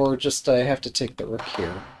works, or just I have to take the rook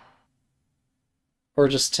here? Or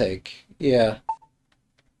just take. Yeah.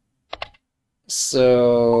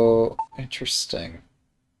 So, interesting.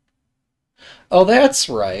 Oh, that's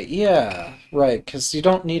right. Yeah, right, because you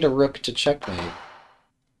don't need a rook to checkmate.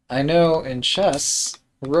 I know in chess,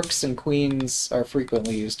 rooks and queens are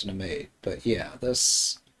frequently used in a mate, but yeah,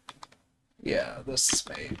 this is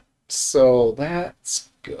mate. So that's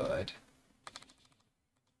good.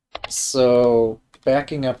 So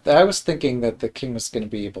backing up, I was thinking that the king was going to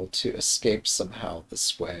be able to escape somehow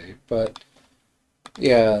this way, but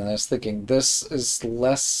yeah, and I was thinking this is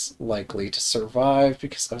less likely to survive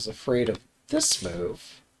because I was afraid of this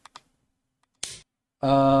move.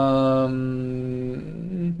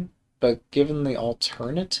 But given the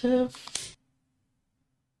alternative,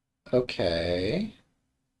 okay.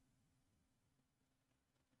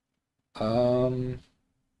 Um,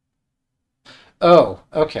 oh,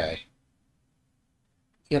 okay.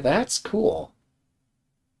 Yeah, that's cool.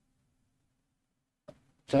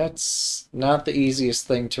 That's not the easiest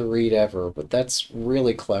thing to read ever, but that's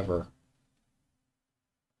really clever.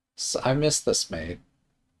 So I missed this, mate.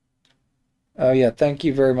 Oh yeah, thank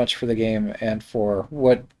you very much for the game and for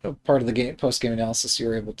what part of the game post-game analysis you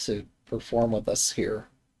were able to perform with us here.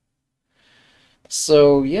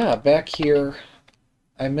 So yeah, back here,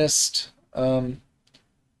 I missed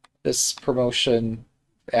this promotion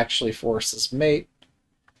actually forces mate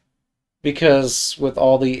because with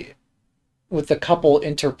the couple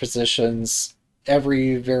interpositions,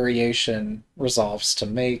 every variation resolves to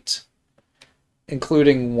mate,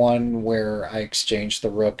 including one where I exchange the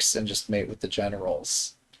rooks and just mate with the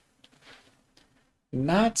generals.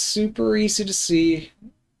 Not super easy to see,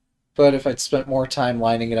 but if I'd spent more time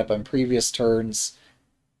lining it up on previous turns,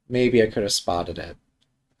 maybe I could have spotted it.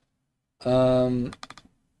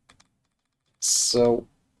 So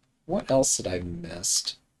what else had I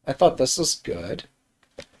missed? I thought this was good.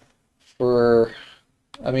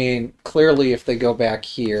 I mean, clearly if they go back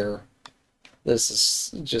here, this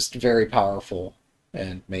is just very powerful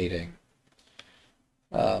and mating.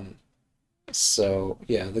 So,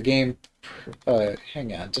 yeah, the game...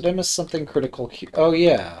 hang on, did I miss something critical here? Oh,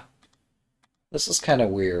 yeah. This is kind of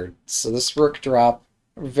weird. So this rook drop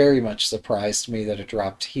very much surprised me that it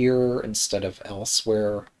dropped here instead of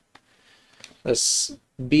elsewhere. This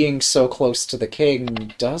being so close to the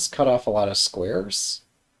king does cut off a lot of squares,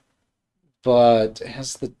 but it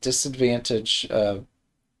has the disadvantage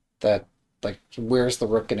that, like, where's the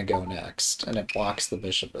rook going to go next? And it blocks the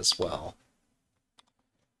bishop as well.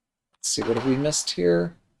 Let's see, what have we missed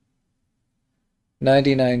here?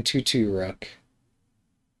 9922 rook.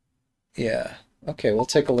 Yeah. Okay, we'll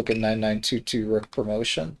take a look at 9922 rook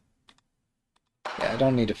promotion. Yeah, I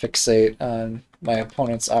don't need to fixate on my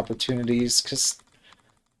opponent's opportunities, because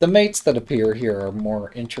the mates that appear here are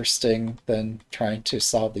more interesting than trying to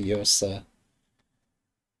solve the Yosa.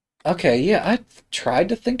 Okay, yeah, I tried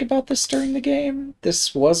to think about this during the game.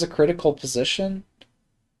 This was a critical position.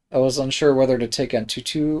 I was unsure whether to take on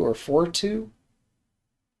 2-2 or 4-2.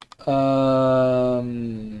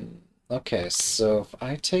 Okay, so if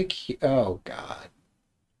I take... Oh, God.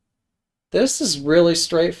 This is really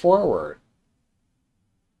straightforward.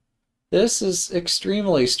 This is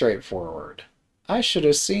extremely straightforward. I should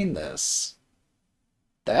have seen this.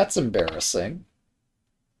 That's embarrassing.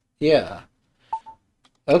 Yeah.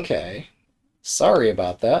 Okay. Sorry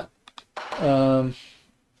about that.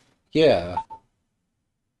 Yeah.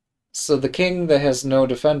 So the king that has no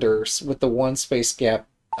defenders with the one space gap.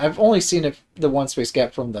 I've only seen the one space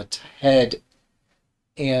gap from the head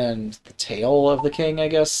and the tail of the king, I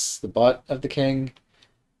guess. The butt of the king.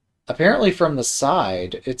 Apparently from the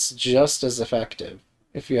side, it's just as effective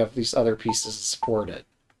if you have these other pieces to support it.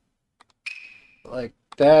 Like,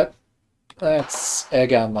 that's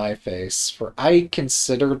egg on my face. For I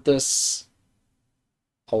considered this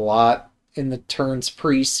a lot in the turns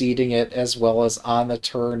preceding it, as well as on the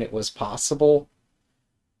turn it was possible,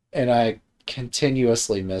 and I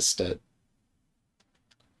continuously missed it.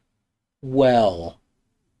 Well,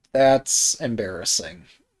 that's embarrassing.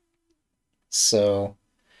 So,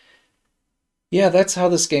 yeah, that's how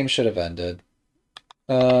this game should have ended.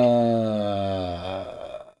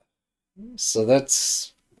 So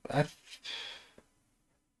that's... I,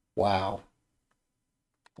 wow.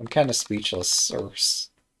 I'm kind of speechless, or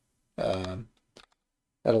at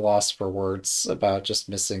a loss for words about just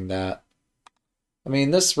missing that. I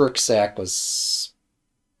mean, this rook sack was...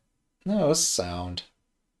 No, it was sound.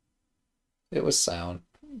 It was sound.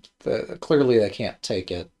 Clearly they can't take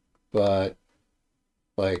it, but,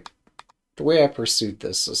 like, the way I pursued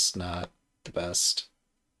this is not the best.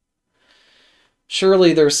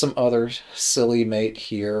 Surely there's some other silly mate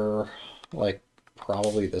here, like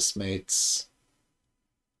probably this mate's.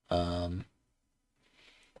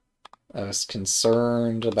 I was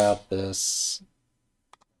concerned about this,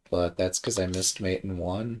 but that's because I missed mate in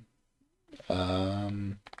one.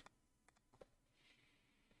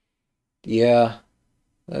 Yeah,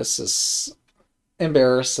 this is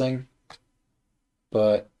embarrassing,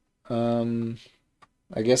 but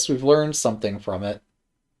I guess we've learned something from it,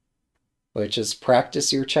 which is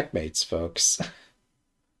practice your checkmates, folks.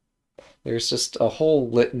 There's just a whole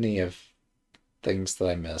litany of things that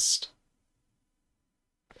I missed.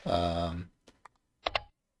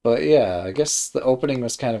 But yeah, I guess the opening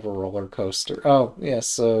was kind of a roller coaster. Oh, yeah,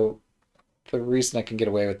 so the reason I can get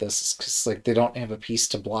away with this is because like they don't have a piece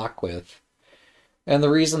to block with. And the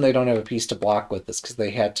reason they don't have a piece to block with is because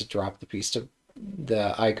they had to drop the piece to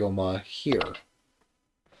the Igoma here.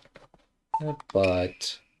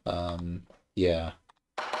 But, yeah.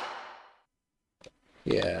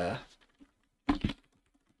 Yeah.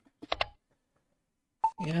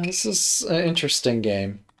 Yeah, this is an interesting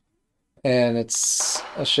game. And it's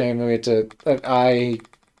a shame that we had to... that I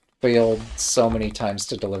failed so many times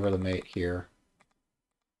to deliver the mate here.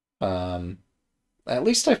 At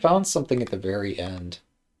least I found something at the very end.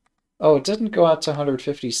 Oh, it didn't go out to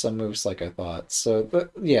 150 some moves like I thought.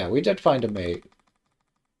 So, yeah, we did find a mate.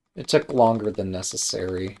 It took longer than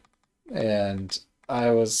necessary. And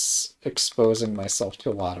I was exposing myself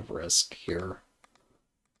to a lot of risk here.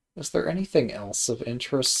 Is there anything else of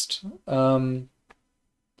interest?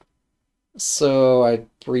 So I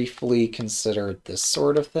briefly considered this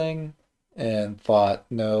sort of thing and thought,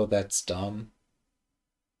 no, that's dumb.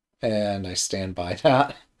 And I stand by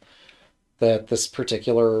that. That this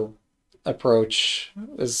particular approach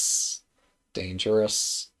is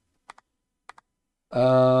dangerous.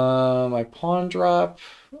 My pawn drop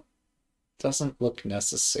doesn't look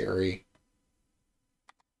necessary.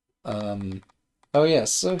 Oh yeah,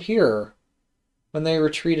 so here, when they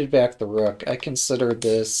retreated back the rook, I considered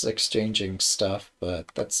this exchanging stuff, but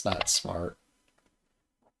that's not smart.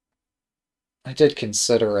 I did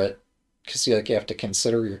consider it, because you have to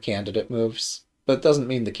consider your candidate moves, but it doesn't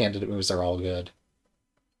mean the candidate moves are all good.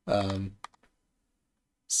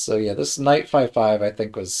 So yeah, this knight 5-5 I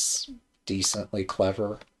think was decently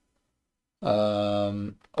clever.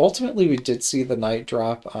 Ultimately we did see the knight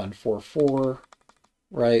drop on 4-4,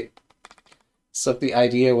 right? So if the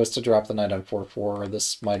idea was to drop the knight on 4-4,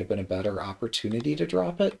 this might have been a better opportunity to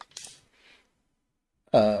drop it.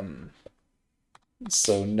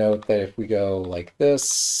 So note that if we go like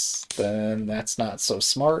this, then that's not so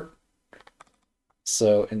smart.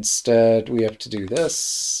 So instead we have to do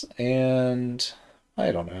this, and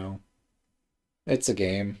I don't know. It's a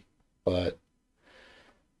game, but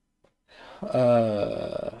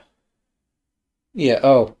uh yeah,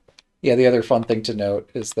 oh. Yeah, the other fun thing to note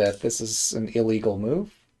is that this is an illegal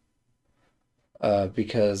move,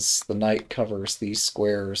 because the knight covers these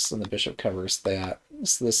squares and the bishop covers that.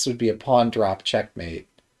 So this would be a pawn drop checkmate,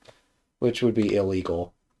 which would be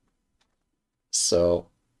illegal. So,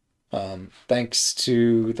 thanks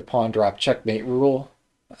to the pawn drop checkmate rule,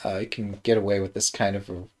 I can get away with this kind of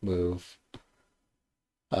a move.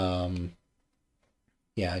 Um,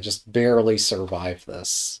 yeah, I just barely survived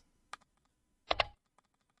this.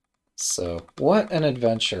 So, what an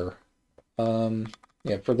adventure.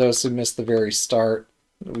 Yeah, for those who missed the very start,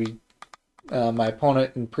 we my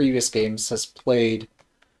opponent in previous games has played.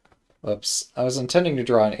 Whoops, I was intending to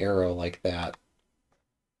draw an arrow like that.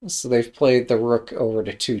 So they've played the rook over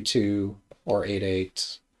to 2-2 or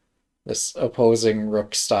 8-8. This opposing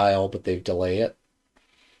rook style, but they've delay it.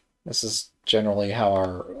 This is generally how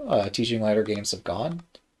our teaching ladder games have gone.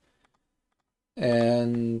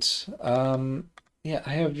 And yeah,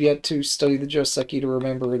 I have yet to study the Joseki to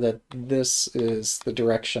remember that this is the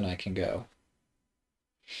direction I can go.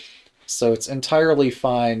 So it's entirely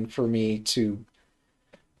fine for me to,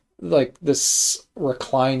 like, this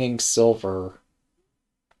reclining silver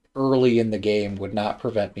early in the game would not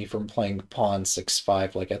prevent me from playing pawn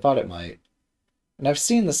 6-5 like I thought it might. And I've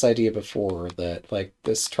seen this idea before, that like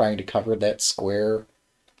this trying to cover that square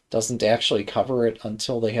doesn't actually cover it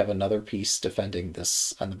until they have another piece defending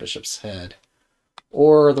this on the bishop's head.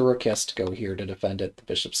 Or the rook has to go here to defend it, the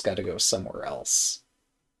bishop's got to go somewhere else.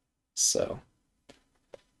 So,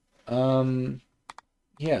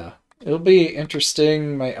 yeah. It'll be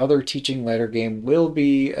interesting. My other teaching ladder game will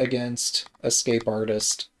be against Escape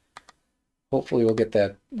Artist. Hopefully we'll get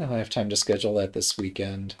that. I'll have time to schedule that this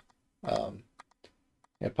weekend. I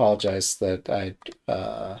apologize that I'd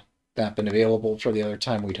not been available for the other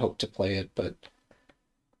time we'd hoped to play it, but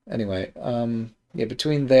anyway, yeah,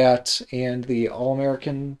 between that and the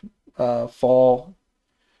All-American Fall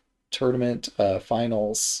Tournament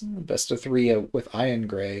finals, best of three with Iron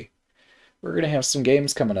Gray, we're going to have some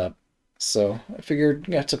games coming up. So I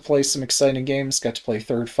figured got to play some exciting games, got to play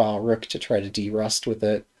third file Rook to try to de-rust with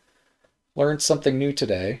it. Learned something new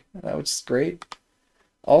today, which is great.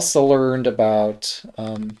 Also learned about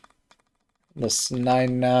this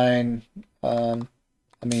 9-9. I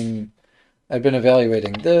mean, I've been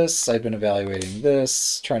evaluating this, I've been evaluating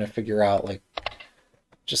this, trying to figure out like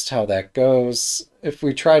just how that goes. If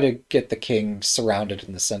we try to get the king surrounded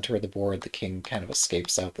in the center of the board, the king kind of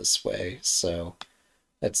escapes out this way, so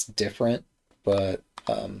that's different. But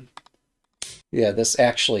yeah, this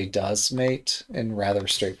actually does mate in rather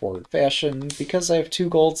straightforward fashion because I have 2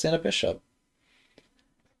 golds and a bishop.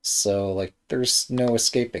 So, like, there's no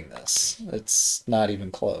escaping this. It's not even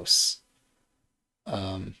close.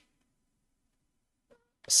 So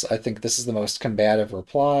I think this is the most combative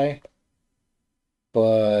reply,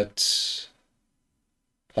 but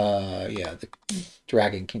yeah, the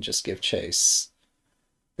dragon can just give chase.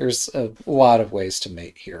 There's a lot of ways to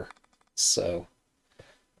mate here. So,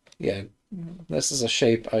 yeah, this is a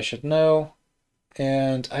shape I should know,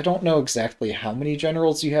 and I don't know exactly how many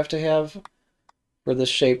generals you have to have for this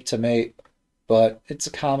shape to mate, but it's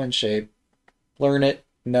a common shape. Learn it,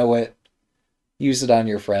 know it, use it on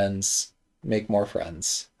your friends, make more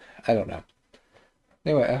friends. I don't know.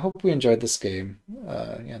 Anyway, I hope we enjoyed this game.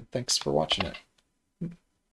 Yeah, thanks for watching it.